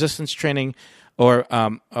 is resistance training or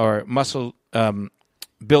muscle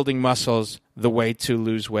building muscles the way to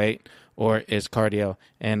lose weight, or is cardio?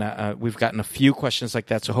 And we've gotten a few questions like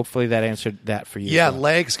that, so hopefully that answered that for you. Yeah,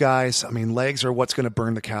 legs, guys. I mean, legs are what's going to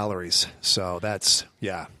burn the calories. So that's,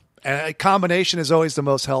 yeah. And a combination is always the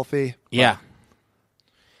most healthy. Yeah.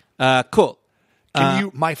 Cool.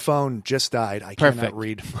 My phone just died. I perfect. cannot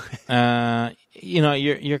read.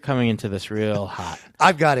 you're coming into this real hot.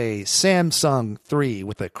 I've got a Samsung 3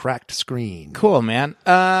 with a cracked screen. Cool, man.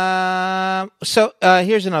 So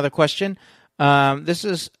here's another question. This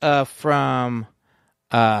is from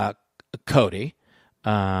Cody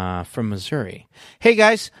from Missouri. Hey,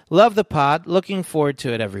 guys. Love the pod. Looking forward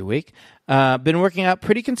to it every week. Been working out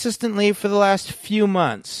pretty consistently for the last few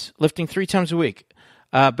months, lifting 3 times a week.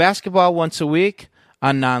 Basketball once a week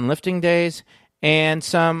on non-lifting days, and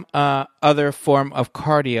some other form of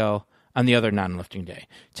cardio on the other non-lifting day,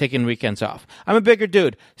 taking weekends off. I'm a bigger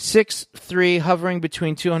dude, 6'3", hovering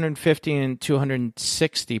between 250 and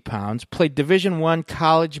 260 pounds. Played Division I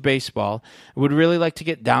college baseball. Would really like to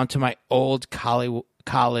get down to my old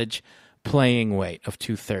college playing weight of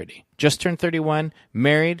 230. Just turned 31,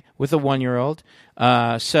 married with a 1-year-old,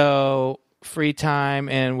 so free time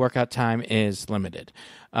and workout time is limited.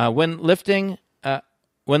 When lifting,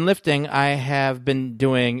 I have been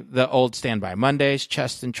doing the old standby. Mondays,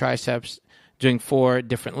 chest and triceps, doing 4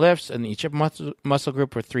 different lifts in each muscle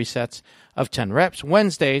group for 3 sets of 10 reps.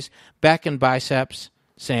 Wednesdays, back and biceps,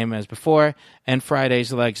 same as before. And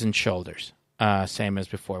Fridays, legs and shoulders, same as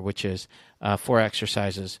before, which is 4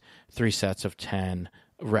 exercises, 3 sets of 10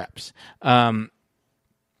 reps.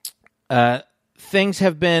 Things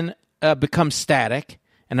have become static,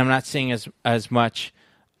 and I'm not seeing as much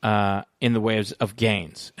in the ways of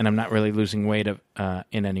gains, and I'm not really losing weight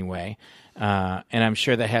in any way. And I'm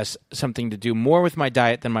sure that has something to do more with my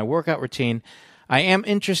diet than my workout routine. I am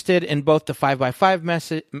interested in both the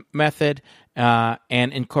 5x5 method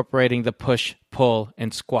and incorporating the push, pull,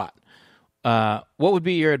 and squat. What would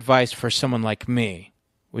be your advice for someone like me?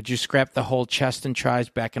 Would you scrap the whole chest and tries,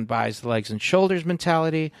 back and bis, legs and shoulders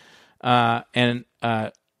mentality? And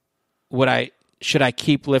should I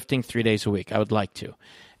keep lifting 3 days a week? I would like to.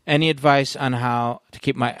 Any advice on how to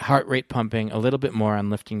keep my heart rate pumping a little bit more on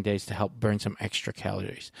lifting days to help burn some extra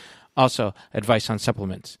calories? Also, advice on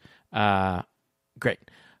supplements. Great.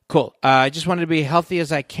 Cool. I just wanted to be healthy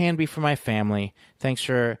as I can be for my family. Thanks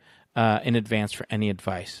in advance for any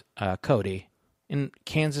advice. Cody in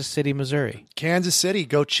Kansas City, Missouri. Kansas City,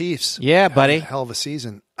 go Chiefs. Yeah, buddy. Hell of a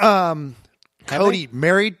season. Cody,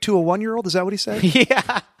 married to a 1-year-old? Is that what he said?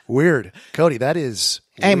 Yeah. Weird. Cody, that is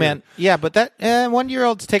weird. Hey, man. Yeah, but that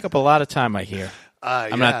 1-year-olds take up a lot of time, I hear.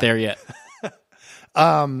 I'm not there yet.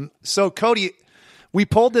 So, Cody, we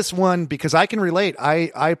pulled this one because I can relate.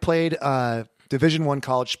 I played Division I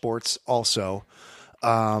college sports also.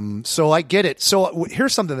 So I get it. So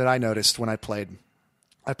here's something that I noticed when I played.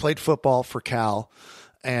 I played football for Cal,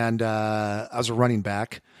 and I was a running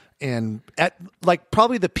back. And at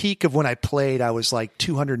probably the peak of when I played, I was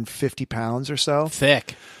 250 pounds or so.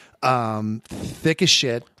 Thick. Thick as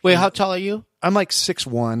shit. Wait, how tall are you? I'm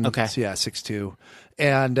 6'1". Okay. So, yeah, 6'2".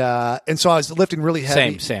 And so I was lifting really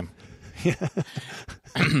heavy. Same.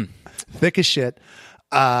 Thick as shit.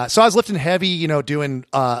 So I was lifting heavy, doing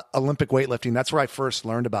Olympic weightlifting. That's where I first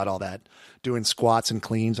learned about all that, doing squats and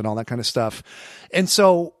cleans and all that kind of stuff. And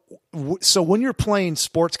so when you're playing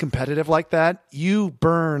sports competitive like that, you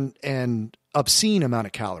burn an obscene amount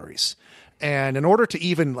of calories. And in order to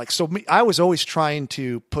even I was always trying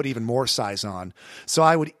to put even more size on. So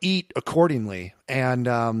I would eat accordingly. And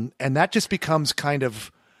that just becomes kind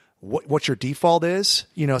of what your default is,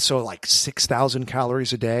 6,000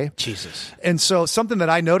 calories a day. Jesus. And so something that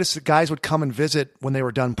I noticed that guys would come and visit when they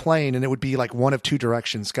were done playing, and it would be one of two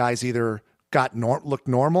directions. Guys either looked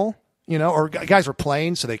normal, or guys were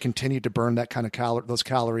playing, so they continued to burn that kind of those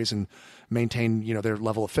calories and maintain, their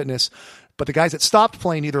level of fitness. But the guys that stopped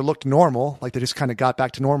playing either looked normal, like they just kind of got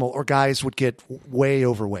back to normal, or guys would get way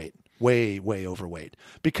overweight, way overweight,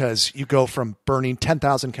 because you go from burning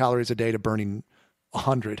 10,000 calories a day to burning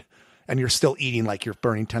 100, and you're still eating like you're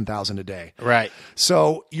burning 10,000 a day. Right.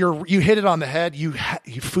 So you hit it on the head.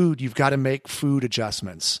 You've got to make food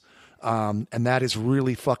adjustments. And that is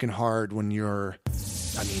really fucking hard when you're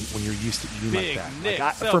used to eating Big like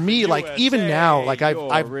that. Nick, For me, USA, even now,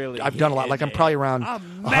 really I've done a lot. I'm probably around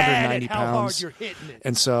 190 how hard pounds. you're hitting it.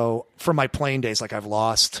 And so for my playing days, I've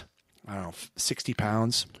lost, 60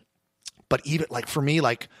 pounds. But even for me,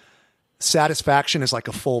 satisfaction is like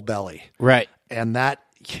a full belly. Right. And that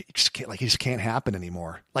it just can't happen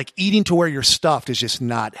anymore. Eating to where you're stuffed is just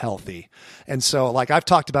not healthy. And so I've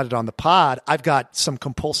talked about it on the pod, I've got some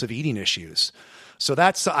compulsive eating issues. So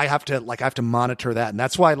I have to monitor that. And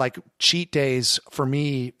that's why cheat days for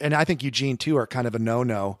me, and I think Eugene too, are kind of a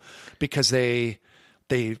no-no, because they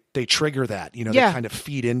trigger that, they kind of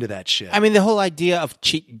feed into that shit. I mean, the whole idea of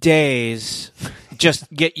cheat days just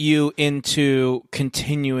get you into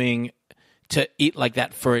continuing to eat like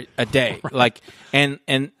that for a day, like and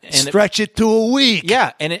stretch it to a week.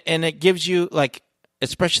 Yeah, and it gives you like,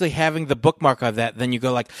 especially having the bookmark of that, then you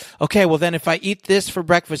go like, okay, well then if I eat this for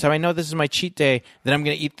breakfast, I know this is my cheat day, then I'm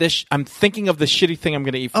going to eat this. I'm thinking of the shitty thing I'm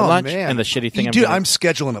going to eat for lunch, man. and the shitty thing I'm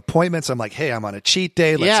scheduling appointments. I'm like, hey, I'm on a cheat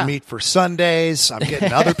day. Let's meet for Sundays. I'm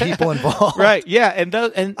getting other people involved. Right? Yeah, and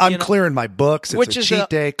I'm clearing my books. It's a cheat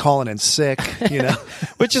day, calling in sick.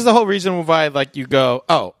 Which is the whole reason why like you go,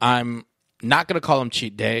 oh, I'm not going to call them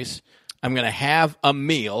cheat days. I'm going to have a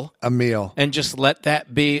meal. And just let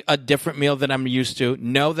that be a different meal than I'm used to.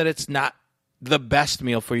 Know that it's not the best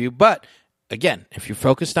meal for you. But, again, if you're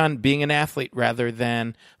focused on being an athlete rather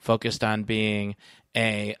than focused on being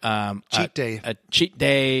a cheat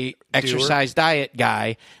day exercise diet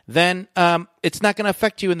guy, then it's not going to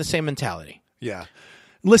affect you in the same mentality. Yeah.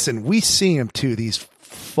 Listen, we see them, too, these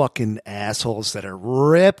fucking assholes that are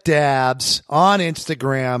ripped abs on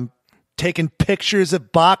Instagram, taking pictures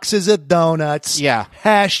of boxes of donuts. Yeah.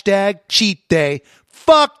 Hashtag cheat day.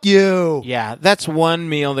 Fuck you. Yeah, that's one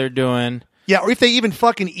meal they're doing. Yeah, or if they even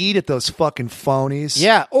fucking eat at those fucking phonies.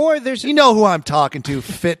 Yeah, or there's... You know who I'm talking to,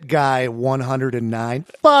 Fit Guy 109.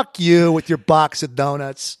 Fuck you with your box of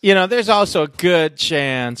donuts. There's also a good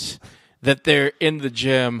chance that they're in the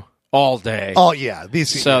gym all day. Oh, yeah.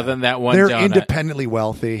 Then that one they're donut. Independently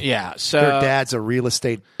wealthy. Yeah, so... Their dad's a real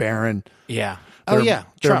estate baron. Yeah. Their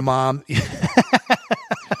Trump. mom.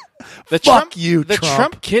 Fuck you, the Trump.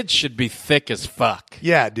 Trump kids should be thick as fuck.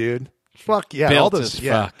 Yeah, dude. Fuck yeah. Built all those, as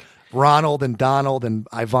yeah. fuck. Ronald and Donald and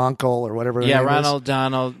Ivankel or whatever. Yeah, Ronald,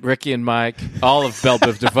 Donald, Ricky, and Mike. All of Belle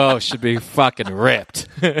Biv DeVoe should be fucking ripped.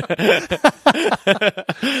 Well,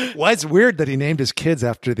 it's weird that he named his kids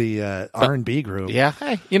after the R&B group. Yeah,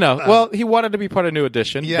 hey, well, he wanted to be part of New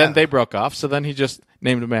Edition. Yeah. Then they broke off, so then he just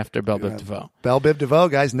named him after Belle Biv DeVoe. Belle Biv DeVoe,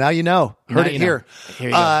 guys. Now you know. Heard it here. Here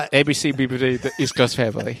you go. ABC, BBD, the East Coast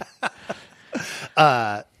family.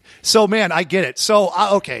 So, man, I get it. So,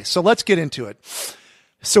 okay, so let's get into it.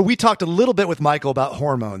 So we talked a little bit with Michael about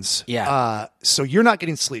hormones. Yeah. So you're not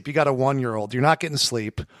getting sleep. You got a 1-year-old. You're not getting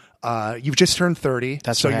sleep. You've just turned 30.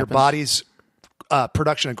 That's so what your happens. body's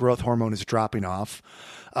production of growth hormone is dropping off.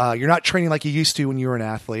 You're not training like you used to when you were an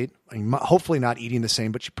athlete. I mean, hopefully not eating the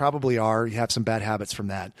same, but you probably are. You have some bad habits from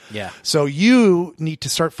that. Yeah. So you need to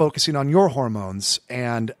start focusing on your hormones,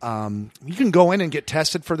 and you can go in and get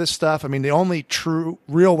tested for this stuff. I mean, the only true,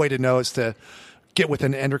 real way to know is to get with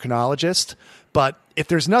an endocrinologist. But if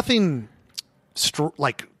there's nothing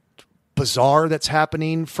like bizarre that's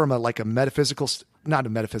happening from from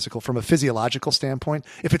a physiological standpoint,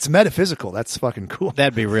 if it's metaphysical, that's fucking cool.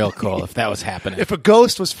 That'd be real cool if that was happening. If a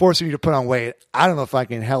ghost was forcing you to put on weight, I don't know if I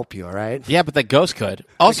can help you, all right? Yeah, but that ghost could.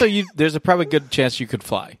 Also, there's a probably good chance you could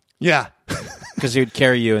fly. Yeah. Because he would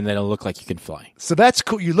carry you, and then it'll look like you can fly. So that's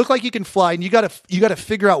cool. You look like you can fly, and you got to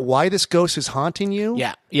figure out why this ghost is haunting you.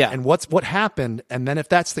 Yeah. And what happened, and then if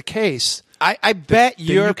that's the case, I bet then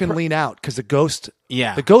you can lean out because the ghost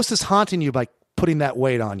is haunting you by putting that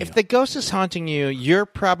weight on you. If the ghost is haunting you, you're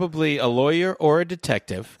probably a lawyer or a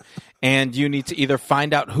detective, and you need to either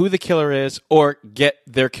find out who the killer is or get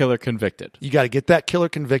their killer convicted. You got to get that killer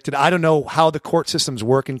convicted. I don't know how the court systems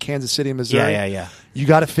work in Kansas City, Missouri. Yeah. You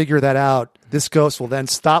got to figure that out. This ghost will then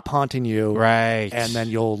stop haunting you. Right. And then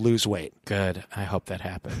you'll lose weight. Good. I hope that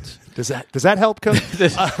happens. Does that help, Coach?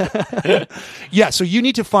 Yeah, so you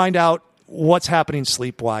need to find out what's happening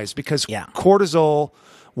sleep-wise because cortisol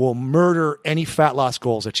will murder any fat loss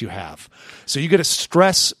goals that you have. So you get a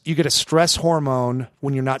stress hormone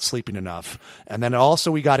when you're not sleeping enough. And then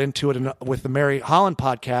also we got into it with the Mary Holland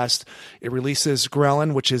podcast. It releases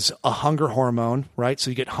ghrelin, which is a hunger hormone, right? So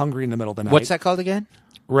you get hungry in the middle of the night. What's that called again?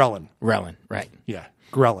 Ghrelin. Ghrelin, right. Yeah,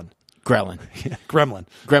 ghrelin. Gremlin. Yeah,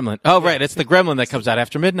 gremlin. Oh, right. It's the gremlin that comes out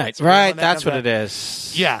after midnight. Right. That's what it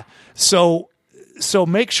is. Yeah. So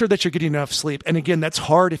make sure that you're getting enough sleep. And again, that's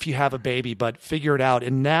hard if you have a baby, but figure it out.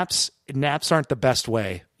 And naps aren't the best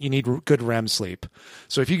way. You need good REM sleep.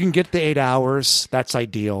 So if you can get the 8 hours, that's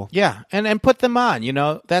ideal. Yeah. And put them on.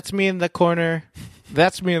 That's me in the corner.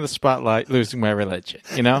 That's me in the spotlight losing my religion.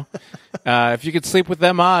 If you could sleep with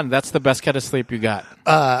them on, that's the best kind of sleep you got.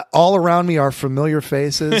 All around me are familiar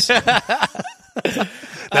faces.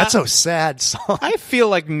 That's a sad song. I feel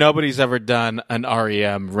like nobody's ever done an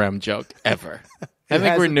REM joke ever. I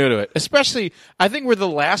think we're new to it. Especially, I think we're the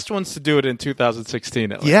last ones to do it in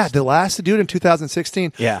 2016 at least. Yeah, the last to do it in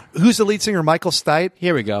 2016. Yeah. Who's the lead singer? Michael Stipe.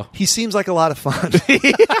 Here we go. He seems like a lot of fun.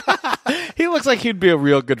 He looks like he'd be a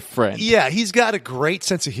real good friend. Yeah, he's got a great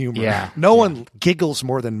sense of humor. Yeah. No one giggles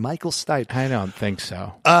more than Michael Stipe. I don't think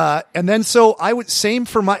so. And then so I would same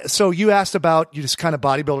for so you asked about you just kind of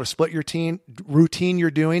bodybuilder split your routine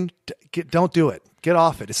you're doing. Don't do it. Get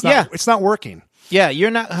off it. It's not working. Yeah,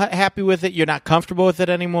 you're not happy with it. You're not comfortable with it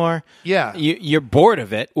anymore. Yeah. You're bored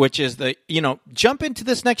of it, which is jump into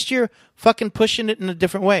this next year fucking pushing it in a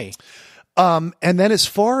different way. And then as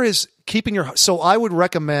far as keeping so I would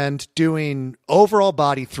recommend doing overall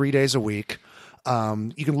body 3 days a week.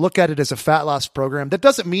 You can look at it as a fat loss program. That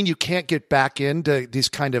doesn't mean you can't get back into these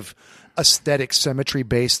kind of aesthetic symmetry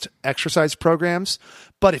based exercise programs.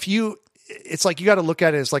 But it's like you got to look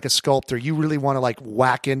at it as like a sculptor. You really want to like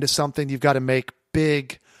whack into something. You've got to make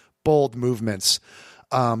big, bold movements.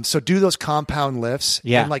 So do those compound lifts.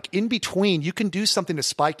 Yeah. And like in between, you can do something to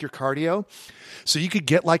spike your cardio. So you could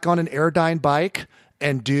get like on an Airdyne bike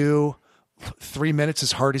and do 3 minutes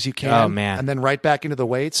as hard as you can. Oh, man. And then right back into the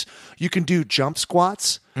weights. You can do jump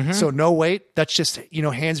squats. Mm-hmm. So no weight. That's just,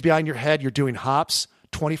 hands behind your head. You're doing hops,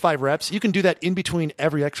 25 reps. You can do that in between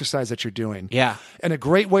every exercise that you're doing. Yeah. And a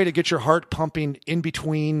great way to get your heart pumping in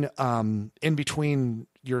between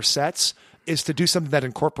your sets is to do something that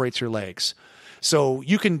incorporates your legs. So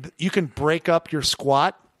you can break up your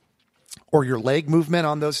squat or your leg movement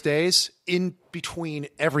on those days in between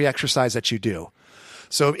every exercise that you do.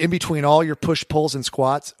 So in between all your push pulls and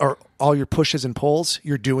squats, or all your pushes and pulls,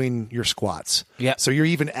 you're doing your squats. Yeah. So you're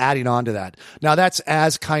even adding on to that. Now that's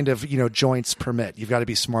as kind of, joints permit. You've got to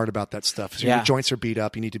be smart about that stuff. So your joints are beat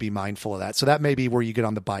up. You need to be mindful of that. So that may be where you get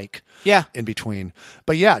on the bike. Yeah. In between.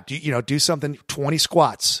 But yeah, do something, 20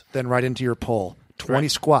 squats, then right into your pull. 20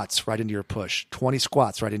 squats right into your push. 20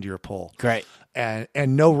 squats right into your pull. Great. And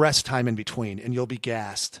no rest time in between, and you'll be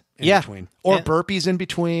gassed in between. Or burpees in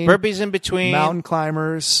between. Burpees in between. Mountain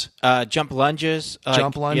climbers. Jump lunges.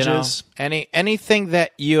 Anything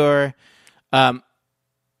that you're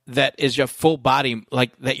that is your full body,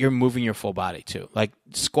 like that you're moving your full body to. Like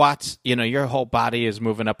squats, your whole body is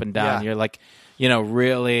moving up and down. Yeah. You're like,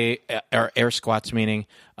 really, or air squats, meaning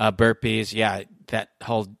burpees. Yeah, that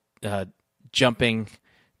whole jumping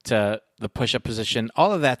to the push-up position,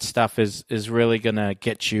 all of that stuff is really gonna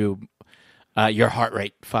get you your heart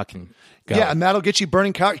rate fucking going. Yeah, and that'll get you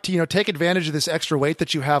burning calories. Take advantage of this extra weight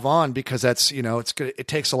that you have on, because that's it's good. It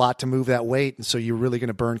takes a lot to move that weight, and so you're really going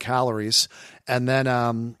to burn calories. And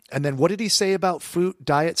then what did he say about food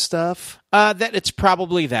diet stuff? That it's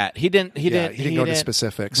probably that he didn't go into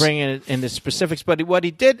specifics. Bring it into specifics, but what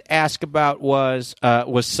he did ask about was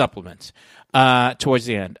supplements. Towards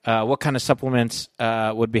the end, what kind of supplements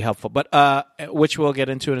would be helpful, but which we'll get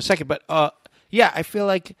into in a second. But I feel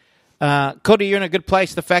like Cody, you're in a good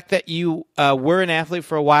place. The fact that you were an athlete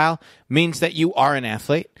for a while means that you are an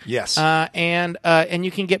athlete. Yes, and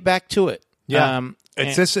you can get back to it. Yeah,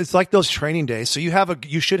 it's like those training days. So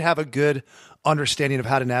you should have a good understanding of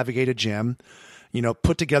how to navigate a gym.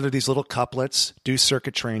 Put together these little couplets, do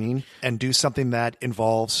circuit training, and do something that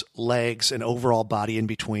involves legs and overall body in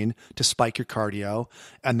between to spike your cardio.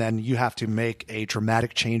 And then you have to make a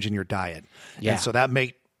dramatic change in your diet. Yeah. And so that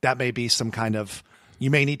may be some kind of,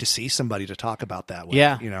 you may need to see somebody to talk about that with.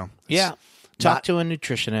 Yeah. Talk Not- to a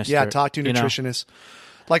nutritionist. Yeah, talk to a nutritionist.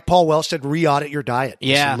 Like Paul Welsh said, re-audit your diet.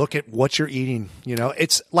 Yeah. Just look at what you're eating.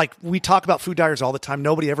 It's like we talk about food diets all the time.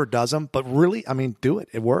 Nobody ever does them, but really, do it.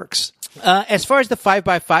 It works. As far as the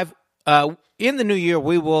 5x5, in the new year,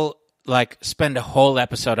 we will spend a whole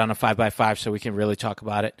episode on a 5x5 so we can really talk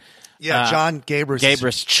about it. Yeah, John Gabrus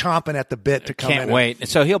is chomping at the bit to come in. Can't wait.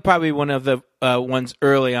 So he'll probably be one of the ones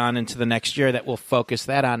early on into the next year that we'll focus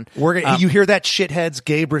that on. You hear that, shitheads?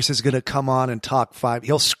 Gabrus is going to come on and talk 5.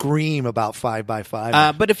 He'll scream about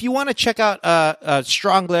 5x5. But if you want to check out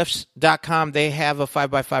stronglifts.com, they have a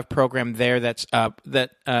 5x5 program there that's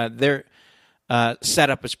their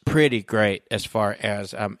setup is pretty great as far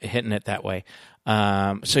as hitting it that way.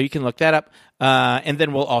 So you can look that up. And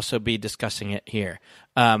then we'll also be discussing it here.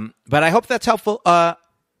 But I hope that's helpful. But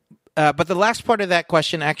the last part of that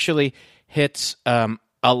question actually hits a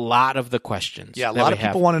lot of the questions. Yeah, a lot of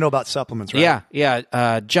people want to know about supplements, right?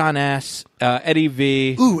 Yeah. John S., Eddie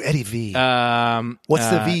V. Ooh, Eddie V. What's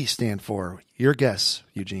the V stand for? Your guess,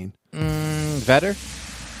 Eugene. Vetter?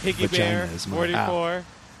 Higgy Bear, 44.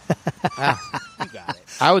 You got it.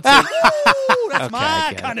 I would say that's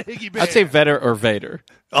my kind of Higgy Bear. I'd say Vetter or Vader.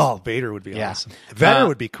 Oh, Vader would be awesome. Vetter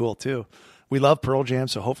would be cool too. We love Pearl Jam,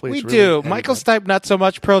 so hopefully We it's do. really Michael Stipe, not so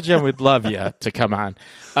much. Pearl Jam, we'd love you to come on.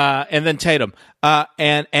 And then Tatum,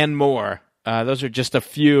 and more. Those are just a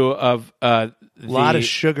few of a lot of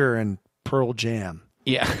sugar and Pearl Jam.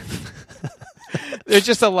 Yeah. There's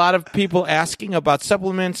just a lot of people asking about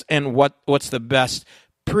supplements and what's the best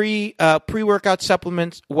pre-workout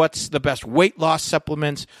supplements, what's the best weight loss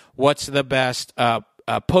supplements, what's the best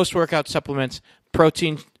post-workout supplements,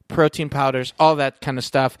 protein powders, all that kind of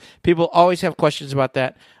stuff. People always have questions about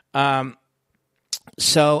that.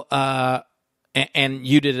 So and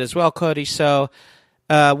you did as well, Cody. So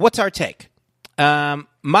what's our take?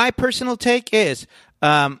 My personal take is,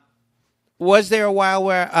 was there a while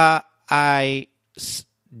where I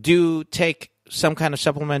do take some kind of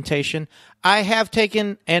supplementation? I have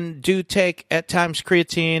taken and do take at times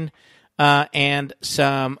creatine and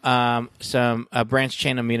some branched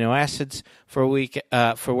chain amino acids for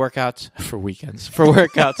workouts.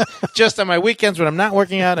 Just on my weekends when I'm not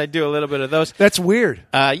working out, I do a little bit of those. That's weird.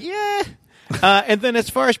 Yeah. And then as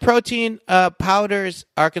far as protein powders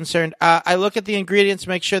are concerned, I look at the ingredients,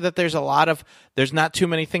 make sure that there's not too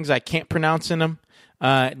many things I can't pronounce in them.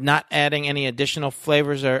 Not adding any additional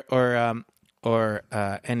flavors or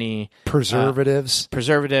any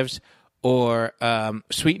preservatives or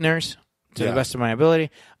sweeteners to the best of my ability.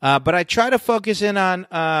 But I try to focus in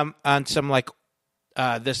on some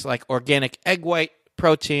this organic egg white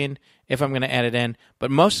protein if I'm going to add it in.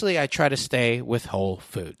 But mostly I try to stay with whole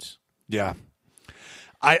foods. Yeah,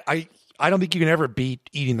 I don't think you can ever beat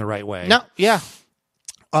eating the right way. No, yeah.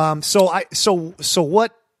 So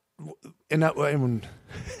what? And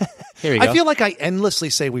here we go. I feel like I endlessly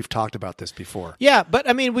say we've talked about this before. Yeah, but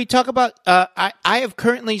I mean, we talk about. I have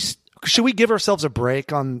currently. Should we give ourselves a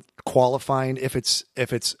break on qualifying if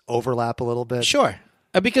it's overlap a little bit? Sure.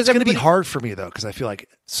 Because it's going to be hard for me, though, because I feel like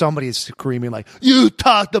somebody is screaming like, you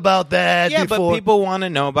talked about that before. But people want to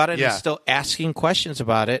know about it and still asking questions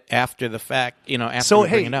about it after the fact, after we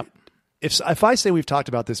bring it up. If I say we've talked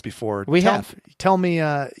about this before, tell me,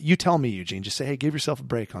 Eugene. Just say, hey, give yourself a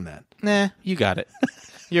break on that. Nah, you got it.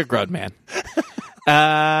 You're a grown man.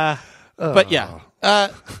 But yeah,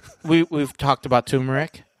 we've talked about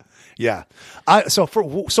turmeric. Yeah. So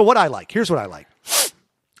what I like, here's what I like.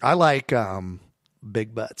 I like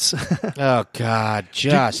big butts. Oh God,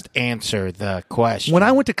 just answer the question. When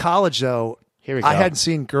I went to college, though, here we go. I hadn't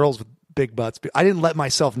seen girls with big butts. I didn't let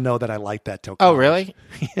myself know that I liked that till college. Oh, really?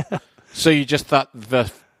 Yeah. So you just thought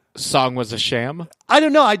the song was a sham? I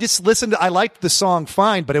don't know. I just listened. I liked the song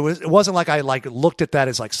fine, but it wasn't like I looked at that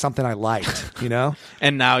as like something I liked,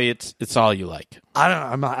 And now it's all you like. I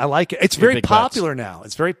don't know. I like it. It's very popular now.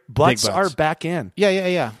 It's very butts are back in.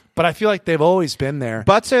 Yeah. But I feel like they've always been there.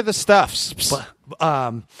 Butts are the stuffs.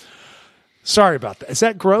 Sorry about that. Is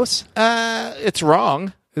that gross? It's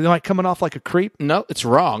wrong. Am I coming off like a creep? No, it's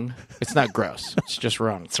wrong. It's not gross. It's just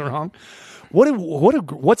wrong. It's wrong.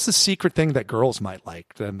 What's the secret thing that girls might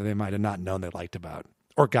like that they might have not known they liked about,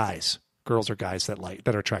 or guys, girls or guys that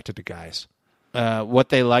are attracted to guys? What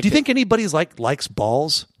they like? Do you think anybody's likes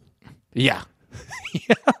balls? Yeah.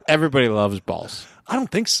 Everybody loves balls. I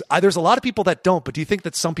don't think so. There's a lot of people that don't, but do you think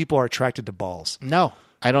that some people are attracted to balls? No,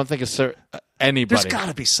 I don't think it's anybody. There's got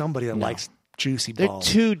to be somebody that likes juicy balls.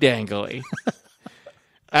 They're too dangly.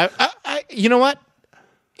 You know what?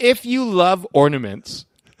 If you love ornaments,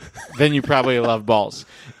 then you probably love balls.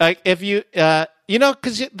 Like if you,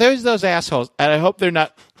 because there's those assholes, and I hope they're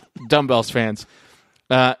not Dumbbells fans.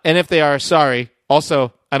 And if they are, sorry.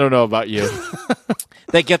 Also, I don't know about you.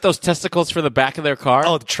 They get those testicles for the back of their car.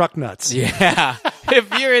 Oh, the truck nuts. Yeah.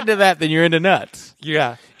 If you're into that, then you're into nuts.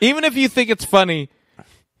 Yeah. Even if you think it's funny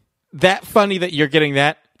that you're getting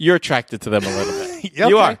that, you're attracted to them a little bit. Okay.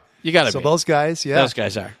 You are. You got to be. So those guys, yeah. Those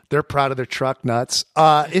guys are. They're proud of their truck nuts.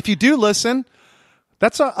 If you do listen,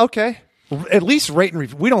 that's okay. At least rate and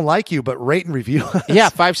review. We don't like you, but rate and review us. Yeah,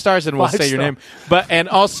 5 stars and we'll say your name. And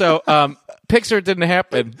also, Pixar didn't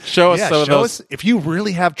happen. Show us some of those. If you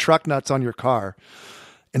really have truck nuts on your car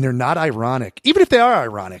and they're not ironic, even if they are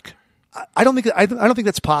ironic, I don't think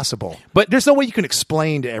that's possible. But there's no way you can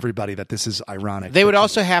explain to everybody that this is ironic. They would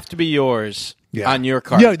also have to be yours on your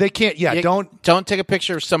car. Yeah, they can't. Yeah, don't take a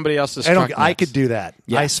picture of somebody else's truck nuts. I could do that.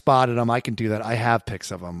 Yeah. I spotted them. I can do that. I have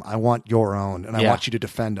pics of them. I want your own, and I want you to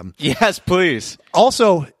defend them. Yes, please.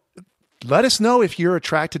 Also, let us know if you're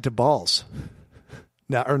attracted to balls.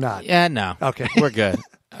 No, or not. Yeah, no. Okay. We're good.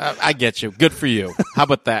 I get you. Good for you. How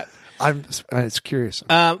about that? It's curious.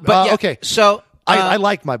 Okay. So I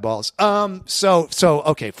like my balls. So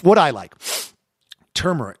okay. What I like,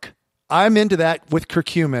 turmeric. I'm into that with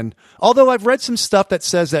curcumin. Although I've read some stuff that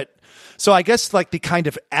says that So I guess like the kind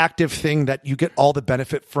of active thing that you get all the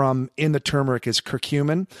benefit from in the turmeric is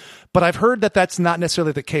curcumin, but I've heard that that's not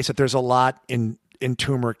necessarily the case, that there's a lot in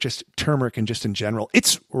turmeric and just in general.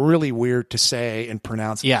 It's really weird to say and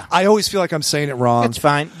pronounce. Yeah. I always feel like I'm saying it wrong. It's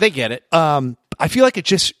fine. They get it. I feel like it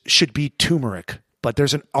just should be turmeric, but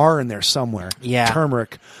there's an R in there somewhere. Yeah.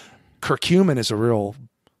 Turmeric. Curcumin is a real...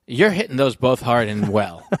 You're hitting those both hard and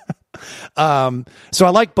well. So I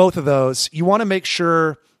like both of those. You want to make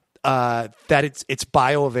sure that it's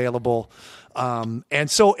bioavailable.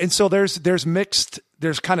 And so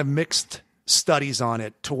there's kind of mixed studies on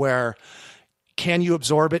it, to where, can you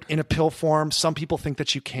absorb it in a pill form? Some people think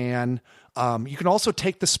that you can. You can also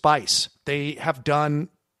take the spice. They have done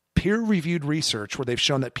peer-reviewed research where they've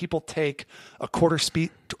shown that people take a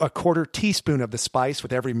quarter teaspoon of the spice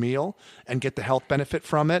with every meal and get the health benefit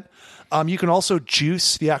from it. You can also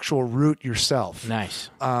juice the actual root yourself.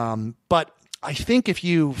 Nice. But I think if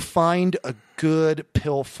you find a good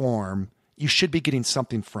pill form, you should be getting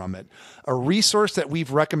something from it. A resource that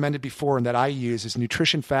we've recommended before and that I use is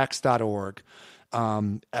nutritionfacts.org.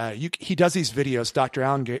 He does these videos, Dr.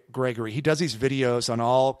 Alan Gregory. He does these videos on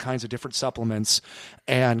all kinds of different supplements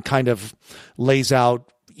and kind of lays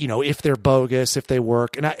out, if they're bogus, if they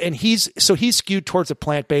work. And he's skewed towards a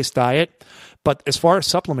plant-based diet. But as far as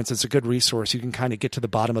supplements, it's a good resource. You can kind of get to the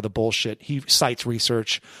bottom of the bullshit. He cites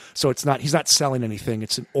research, so he's not selling anything.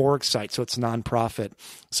 It's an org site, so it's nonprofit.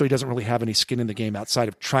 So he doesn't really have any skin in the game outside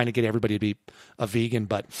of trying to get everybody to be a vegan.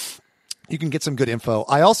 But you can get some good info.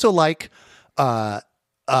 I also like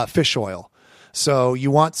fish oil. So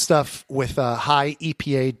you want stuff with a high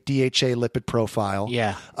EPA, DHA lipid profile.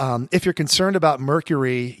 Yeah. If you're concerned about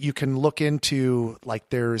mercury, you can look into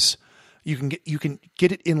you can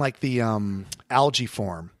get it in like the algae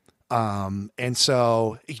form. And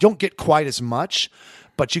so you don't get quite as much,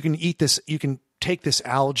 but you can eat this. You can take this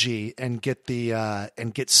algae and get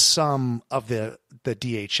some of the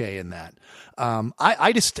DHA in that. I'm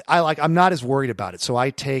not as worried about it. So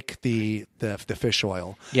I take the fish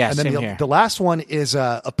oil. Yeah. And then the last one is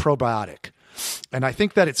a probiotic. And I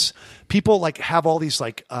think that it's people like have all these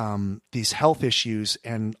these health issues,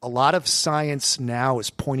 and a lot of science now is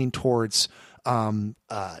pointing towards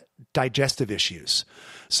digestive issues.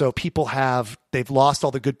 So they've lost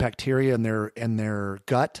all the good bacteria in their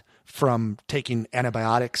gut from taking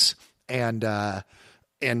antibiotics, and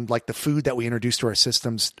like the food that we introduce to our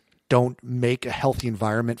systems don't make a healthy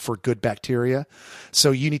environment for good bacteria.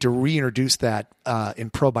 So you need to reintroduce that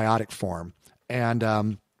in probiotic form.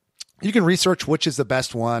 And you can research which is the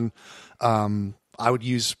best one. I would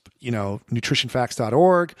use,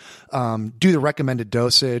 nutritionfacts.org, do the recommended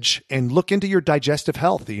dosage, and look into your digestive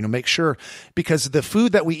health. Make sure, because the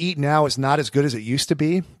food that we eat now is not as good as it used to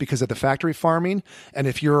be because of the factory farming. And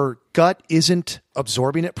if your gut isn't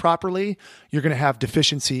absorbing it properly, you're going to have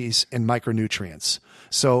deficiencies in micronutrients.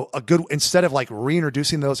 So instead of like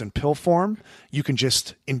reintroducing those in pill form, you can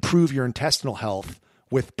just improve your intestinal health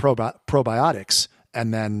with probiotics,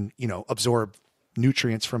 and then, absorb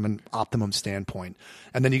nutrients from an optimum standpoint.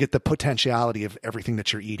 And then you get the potentiality of everything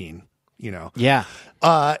that you're eating, Yeah.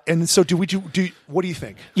 And so what do you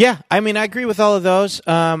think? Yeah. I mean, I agree with all of those.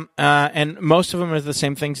 And most of them are the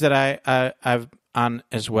same things that I've on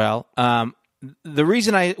as well. The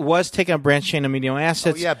reason I was taking a branched chain amino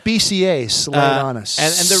acids. BCAAs, lay it on us.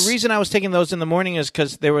 And the reason I was taking those in the morning is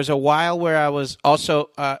because there was a while where I was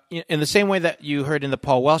also, in the same way that you heard in the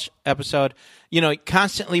Paul Welsh episode,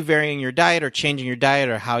 constantly varying your diet or changing your diet,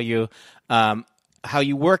 or how you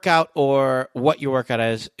work out or what your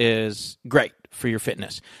workout is great for your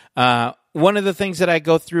fitness. One of the things that I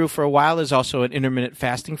go through for a while is also an intermittent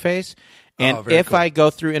fasting phase. And if I go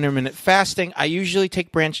through intermittent fasting, I usually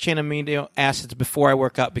take branched chain amino acids before I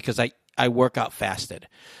work out, because I work out fasted.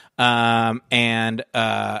 You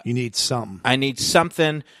need something. I need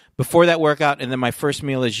something before that workout, and then my first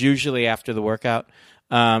meal is usually after the workout.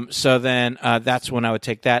 So then that's when I would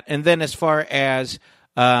take that. And then as far as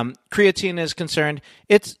creatine is concerned,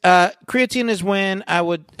 it's creatine is when I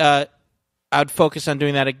would focus on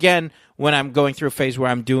doing that again when I'm going through a phase where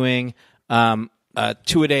I'm doing 2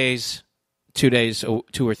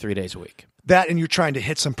 or 3 days a week. That, and you're trying to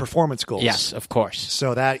hit some performance goals. Yes, of course. So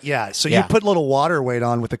you put a little water weight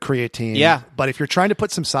on with the creatine. Yeah. But if you're trying to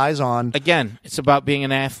put some size on, again, it's about being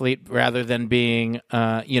an athlete rather than being,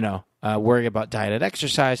 worry about diet and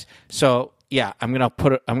exercise. So yeah, I'm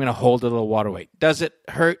gonna hold a little water weight. Does it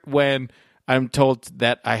hurt when I'm told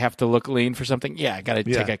that I have to look lean for something? Yeah, I got to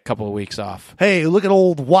take a couple of weeks off. Hey, look at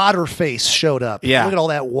old water face showed up. Yeah. Look at all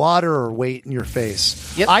that water weight in your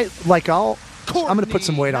face. Yep. I'm going to put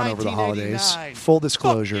some weight on over the holidays. Full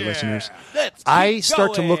disclosure, listeners. I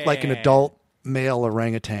start to look like an adult male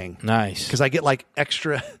orangutan. Nice. Because I get like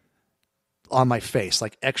extra on my face,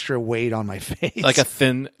 like extra weight on my face. Like a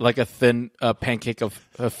thin pancake of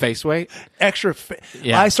face weight? Extra.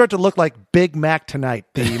 Yeah. I start to look like Big Mac Tonight,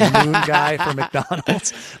 the moon guy from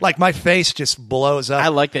McDonald's. Like my face just blows up. I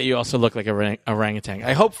like that you also look like a orangutan.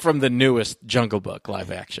 I hope from the newest Jungle Book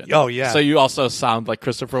live action. Oh, yeah. So you also sound like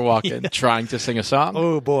Christopher Walken trying to sing a song?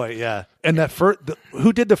 Oh, boy, yeah. And that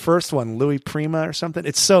who did the first one? Louis Prima or something?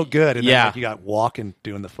 It's so good. And then you got Walken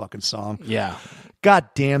doing the fucking song. Yeah. God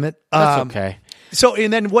damn it. That's okay. So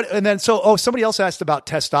somebody else asked about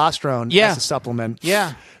testosterone as a supplement.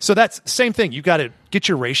 Yeah. So that's same thing. You got to get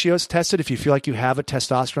your ratios tested if you feel like you have a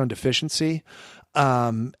testosterone deficiency.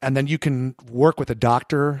 And then you can work with a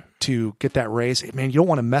doctor to get that raised. Man, you don't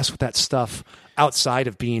want to mess with that stuff outside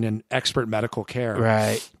of being in expert medical care.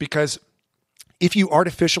 Right. Because if you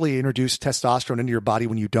artificially introduce testosterone into your body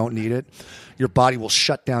when you don't need it, your body will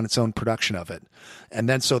shut down its own production of it. And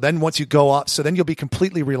then once you go off, then you'll be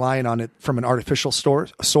completely reliant on it from an artificial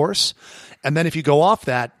source. And then if you go off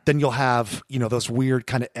that, then you'll have, those weird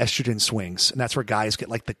kind of estrogen swings. And that's where guys get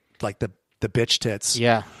like the bitch tits.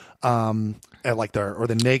 Yeah. And or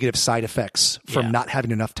the negative side effects from not having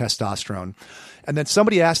enough testosterone. And then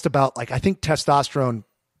somebody asked about I think testosterone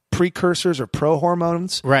precursors or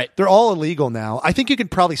pro-hormones. Right. They're all illegal now. I think you can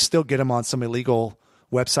probably still get them on some illegal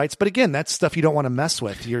websites. But again, that's stuff you don't want to mess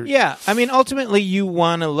with. I mean, ultimately, you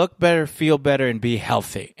want to look better, feel better, and be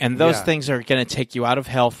healthy. And those things are going to take you out of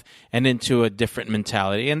health and into a different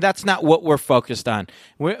mentality. And that's not what we're focused on.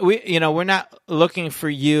 We're not looking for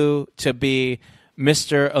you to be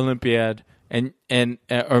Mr. Olympiad or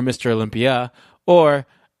Mr. Olympia or,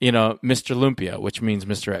 Mr. Lumpia, which means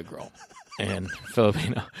Mr. Egg Roll. And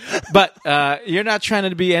Filipino. But you're not trying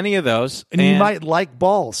to be any of those. And you might like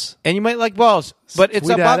balls. But it's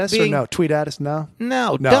tweet about at us being... or no? Tweet at us, no?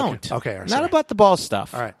 No, don't. Okay. Not about the ball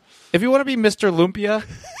stuff. All right. If you want to be Mr. Lumpia,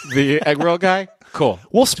 the egg roll guy, cool.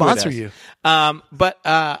 We'll sponsor you. But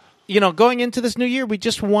going into this new year, we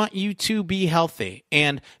just want you to be healthy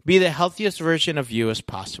and be the healthiest version of you as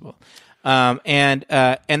possible. And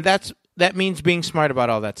that means being smart about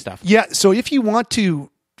all that stuff. Yeah, so if you want to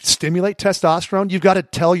stimulate testosterone, you've got to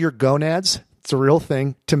tell your gonads, it's a real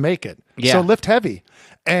thing, to make it. Yeah. So lift heavy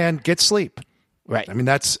and get sleep. Right. I mean,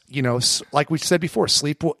 that's, like we said before,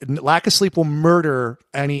 lack of sleep will murder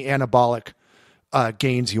any anabolic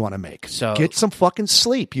gains you want to make. So get some fucking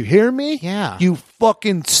sleep. You hear me? Yeah. You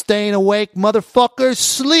fucking staying awake, motherfucker.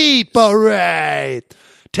 Sleep. All right.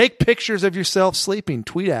 Take pictures of yourself sleeping.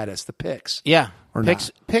 Tweet at us the pics. Yeah. Or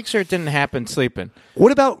picture it didn't happen sleeping.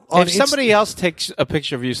 What about if somebody else takes a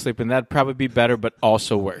picture of you sleeping? That'd probably be better, but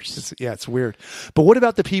also worse. It's weird. But what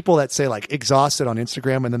about the people that say exhausted on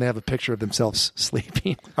Instagram and then they have a picture of themselves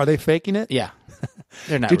sleeping? Are they faking it? Yeah,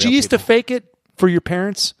 they're not. Did you used to fake it for your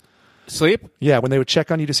parents? Sleep? Yeah, when they would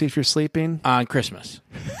check on you to see if you're sleeping on Christmas.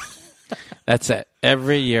 That's it.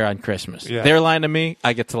 Every year on Christmas, yeah. They're lying to me.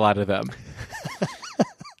 I get to lie to them.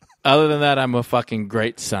 Other than that, I'm a fucking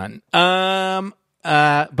great son.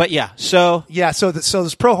 But yeah, so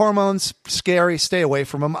those pro hormones, scary. Stay away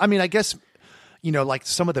from them. I mean, I guess like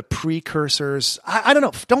some of the precursors. I don't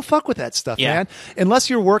know. Don't fuck with that stuff, man. Unless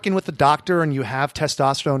you're working with the doctor and you have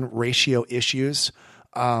testosterone ratio issues,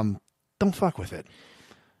 don't fuck with it.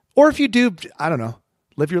 Or if you do, I don't know,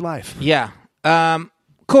 live your life. Yeah.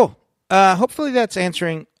 Cool. Hopefully that's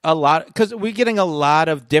answering a lot because we're getting a lot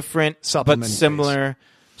of different but similar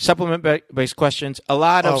supplement-based questions. A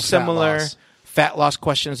lot of similar fat loss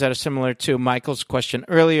questions that are similar to Michael's question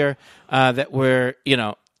earlier. That we're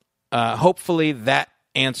hopefully that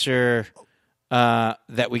answer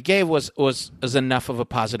that we gave was enough of a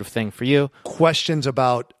positive thing for you. Questions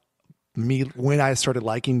about me when I started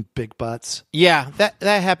liking big butts. Yeah, that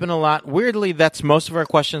happened a lot. Weirdly, that's most of our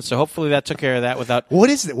questions. So hopefully that took care of that. What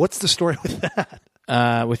is it? What's the story with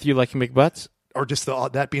that? With you liking big butts? Or just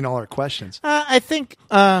that being all our questions? I think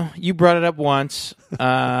you brought it up once.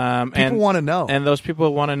 People want to know. And those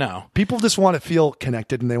people want to know. People just want to feel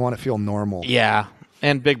connected and they want to feel normal. Yeah.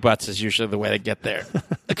 And big butts is usually the way they get there.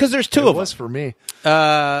 Because there's two of them. It was for me.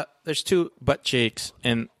 There's two butt cheeks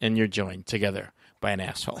and you're joined together by an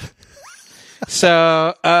asshole.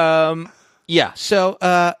 So, yeah. So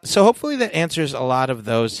hopefully that answers a lot of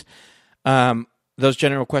those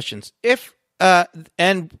general questions.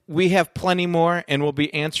 And we have plenty more, and we'll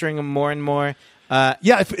be answering them more and more.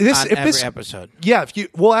 Every episode. Yeah,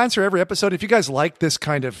 we'll answer every episode. If you guys like this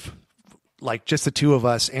kind of like just the two of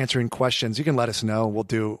us answering questions, you can let us know. We're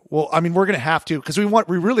going to have to, because we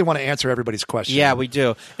really want to answer everybody's questions. Yeah, we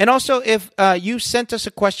do. And also, if you sent us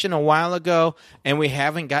a question a while ago and we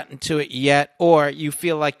haven't gotten to it yet, or you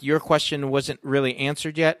feel like your question wasn't really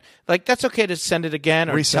answered yet, like that's okay to send it again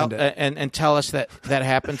or resend it and tell us that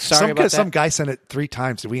happened. Sorry about that. Some guy sent it 3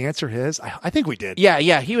 times. Did we answer his? I think we did.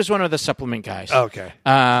 Yeah, he was one of the supplement guys. Okay.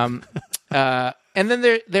 And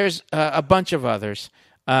then there's a bunch of others.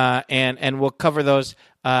 And we'll cover those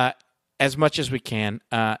as much as we can.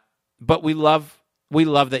 But we love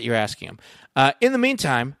that you're asking them. In the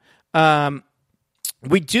meantime,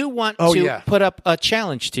 we do want to put up a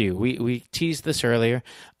challenge to you. We teased this earlier.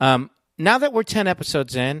 Now that we're 10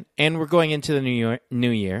 episodes in and we're going into the new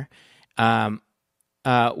year,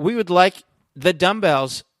 we would like the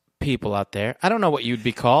Dumbbells people out there. I don't know what you'd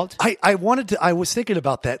be called. I was thinking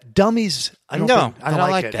about that. Dummies. I don't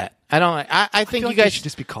like that. I think you guys should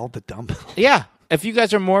just be called the Dumbbells. Yeah. If you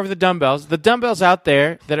guys are more of the Dumbbells out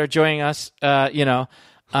there that are joining us,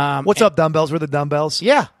 what's up, Dumbbells? We're the Dumbbells.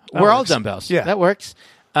 Yeah. That we're works. all Dumbbells. Yeah. That works.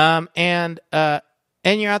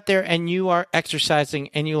 And you're out there and you are exercising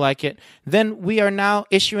and you like it, then we are now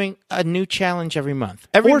issuing a new challenge every month.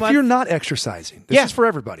 If you're not exercising. This is for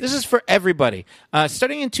everybody. This is for everybody.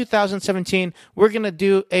 Starting in 2017, we're going to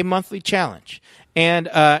do a monthly challenge. And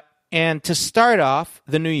to start off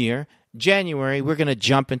the new year, January, we're going to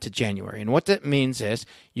jump into January. And what that means is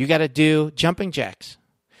you got to do jumping jacks,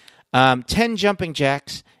 10 jumping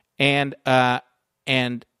jacks, and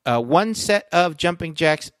one set of jumping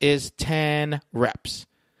jacks is 10 reps.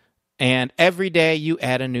 And every day you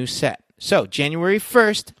add a new set. So January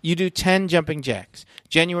 1st, you do 10 jumping jacks.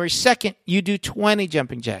 January 2nd, you do 20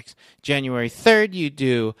 jumping jacks. January 3rd, you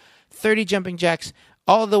do 30 jumping jacks.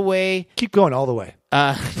 All the way. Keep going all the way.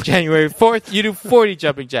 January 4th, you do 40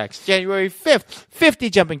 jumping jacks. January 5th, 50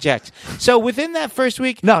 jumping jacks. So within that first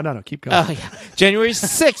week. No. Keep going. January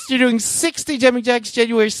 6th, you're doing 60 jumping jacks.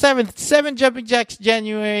 January 7th, 7 jumping jacks.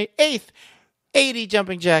 January 8th, 80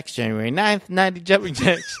 jumping jacks. January 9th, 90 jumping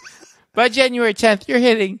jacks. By January 10th, you're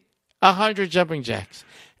hitting 100 jumping jacks.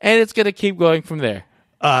 And it's going to keep going from there.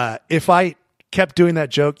 If I kept doing that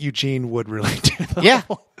joke, Eugene would really do that. Yeah.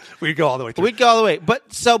 We'd go all the way through. We'd go all the way.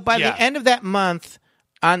 But so by the end of that month,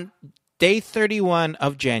 on day 31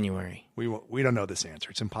 of January. We don't know this answer.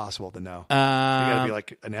 It's impossible to know. You got to be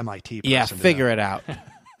like an MIT person. Yeah, figure it out.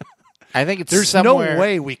 I think it's There's somewhere... no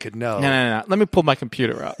way we could know. No. Let me pull my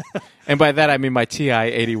computer up. And by that, I mean my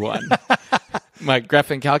TI-81. My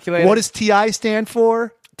graphing calculator. What does TI stand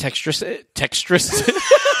for? Tetris.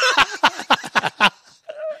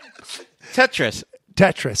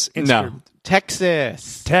 No.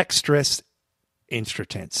 Texas. Textris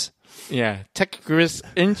Instruments. Yeah. Texas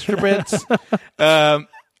Instruments.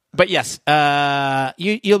 But yes,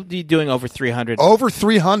 you'll be doing over 300. Over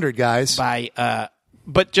 300, guys.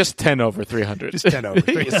 But just 10 over 300. Just 10 over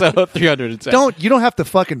 300. So 310. You don't have to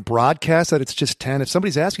fucking broadcast that it's just 10. If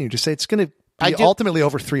somebody's asking you, just say it's going to be ultimately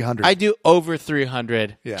over 300. I do over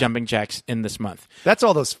 300 jumping jacks in this month. That's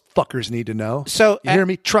all those fuckers need to know. So you hear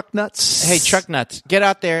me? Truck nuts. Hey, truck nuts. Get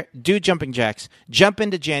out there, do jumping jacks. Jump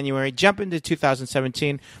into January, jump into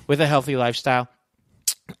 2017 with a healthy lifestyle.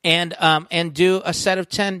 And do a set of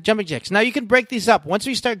 10 jumping jacks. Now, you can break these up. Once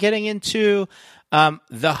we start getting into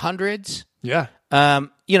the hundreds,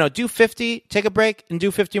 do 50, take a break, and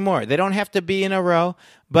do 50 more. They don't have to be in a row,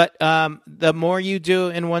 but the more you do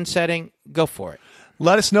in one setting, go for it.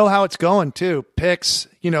 Let us know how it's going, too. Pics,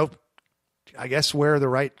 I guess wear the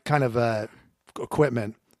right kind of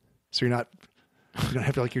equipment so you don't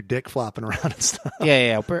have like your dick flopping around and stuff.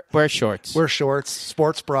 Yeah. Wear shorts. Wear shorts,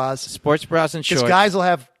 sports bras. Sports bras and shorts. Because guys will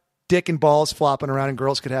have dick and balls flopping around, and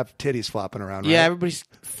girls could have titties flopping around, right? Yeah, everybody's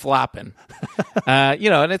flopping.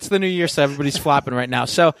 And it's the new year, so everybody's flopping right now.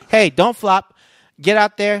 So, hey, don't flop. Get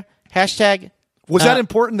out there. Hashtag. Was that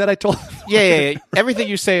important that I told? Yeah. Everything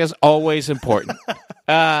you say is always important.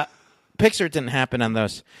 Pixar didn't happen on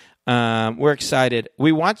those. We're excited.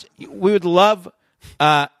 We would love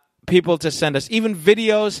people to send us even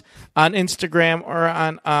videos on Instagram or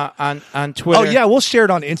on Twitter. Oh yeah, we'll share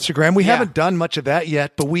it on Instagram. We haven't done much of that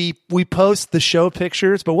yet, but we post the show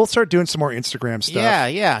pictures, but we'll start doing some more Instagram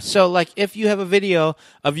stuff. Yeah. So like if you have a video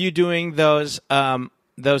of you doing those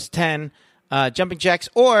 10 jumping jacks,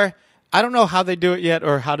 or I don't know how they do it yet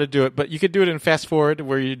or how to do it, but you could do it in fast forward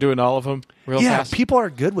where you're doing all of them real fast. Yeah, people are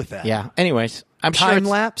good with that. Yeah. Anyways, time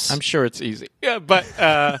lapse. I'm sure it's easy. Yeah,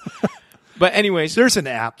 but anyways, there's an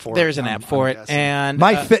app for it. There's an app for it, and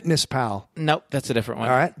MyFitnessPal. Nope, that's a different one.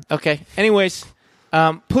 All right. Okay. Anyways,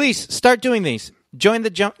 please start doing these. join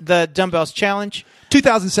the Dumbbells Challenge.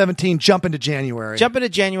 2017, jump into January.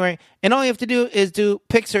 And all you have to do is do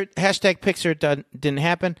Pixar, #Pixar didn't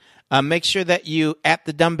happen. Make sure that you at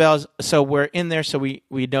the Dumbbells, so we're in there, so we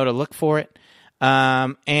know to look for it.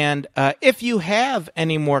 And if you have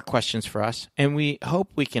any more questions for us, and we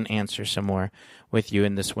hope we can answer some more with you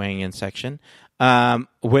in this weighing in section,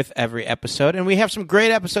 with every episode. And we have some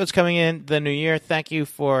great episodes coming in the new year. Thank you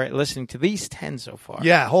for listening to these 10 so far.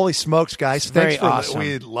 Yeah, holy smokes, guys. Thanks for awesome.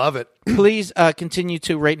 We love it. Please continue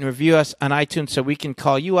to rate and review us on iTunes so we can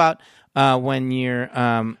call you out when you're...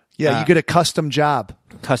 you get a custom job.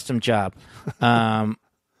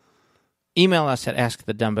 Email us at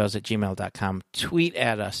askthedumbbells@gmail.com. Tweet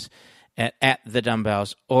at us at the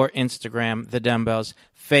Dumbbells, or Instagram, the Dumbbells,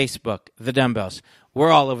 Facebook, the Dumbbells.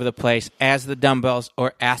 We're all over the place as the Dumbbells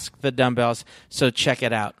or Ask the Dumbbells, so check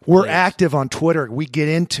it out. We're active on Twitter. We get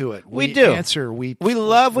into it. We do. Answer. We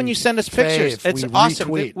love when you send us pictures. It's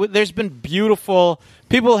awesome. There's been beautiful...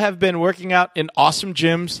 People have been working out in awesome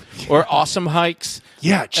gyms or awesome hikes.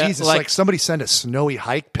 Yeah, Jesus, like somebody sent a snowy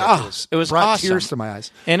hike pictures. It was brought awesome. Tears to my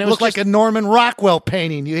eyes. And it looked like a Norman Rockwell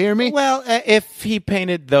painting. You hear me? Well, if he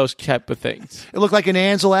painted those type of things. It looked like an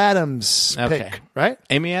Ansel Adams pick, right?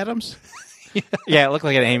 Amy Adams? Yeah, it looked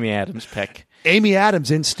like an Amy Adams pick. Amy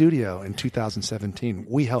Adams in studio in 2017.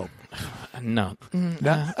 We hope. No.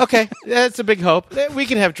 Okay, that's a big hope. We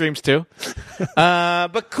can have dreams too.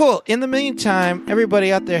 But cool. In the meantime,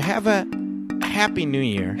 everybody out there, have a happy New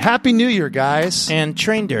Year. Happy New Year, guys. And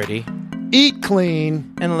train dirty. Eat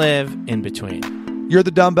clean. And live in between. You're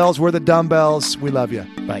the Dumbbells. We're the Dumbbells. We love you.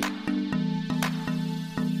 Bye.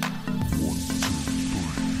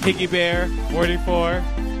 Piggy Bear, 44.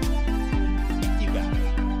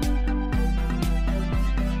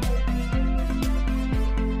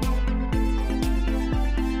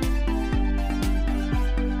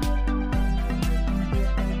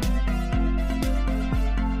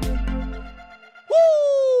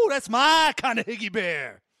 That's my kind of Higgy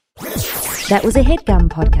Bear. That was a HeadGum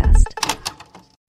podcast.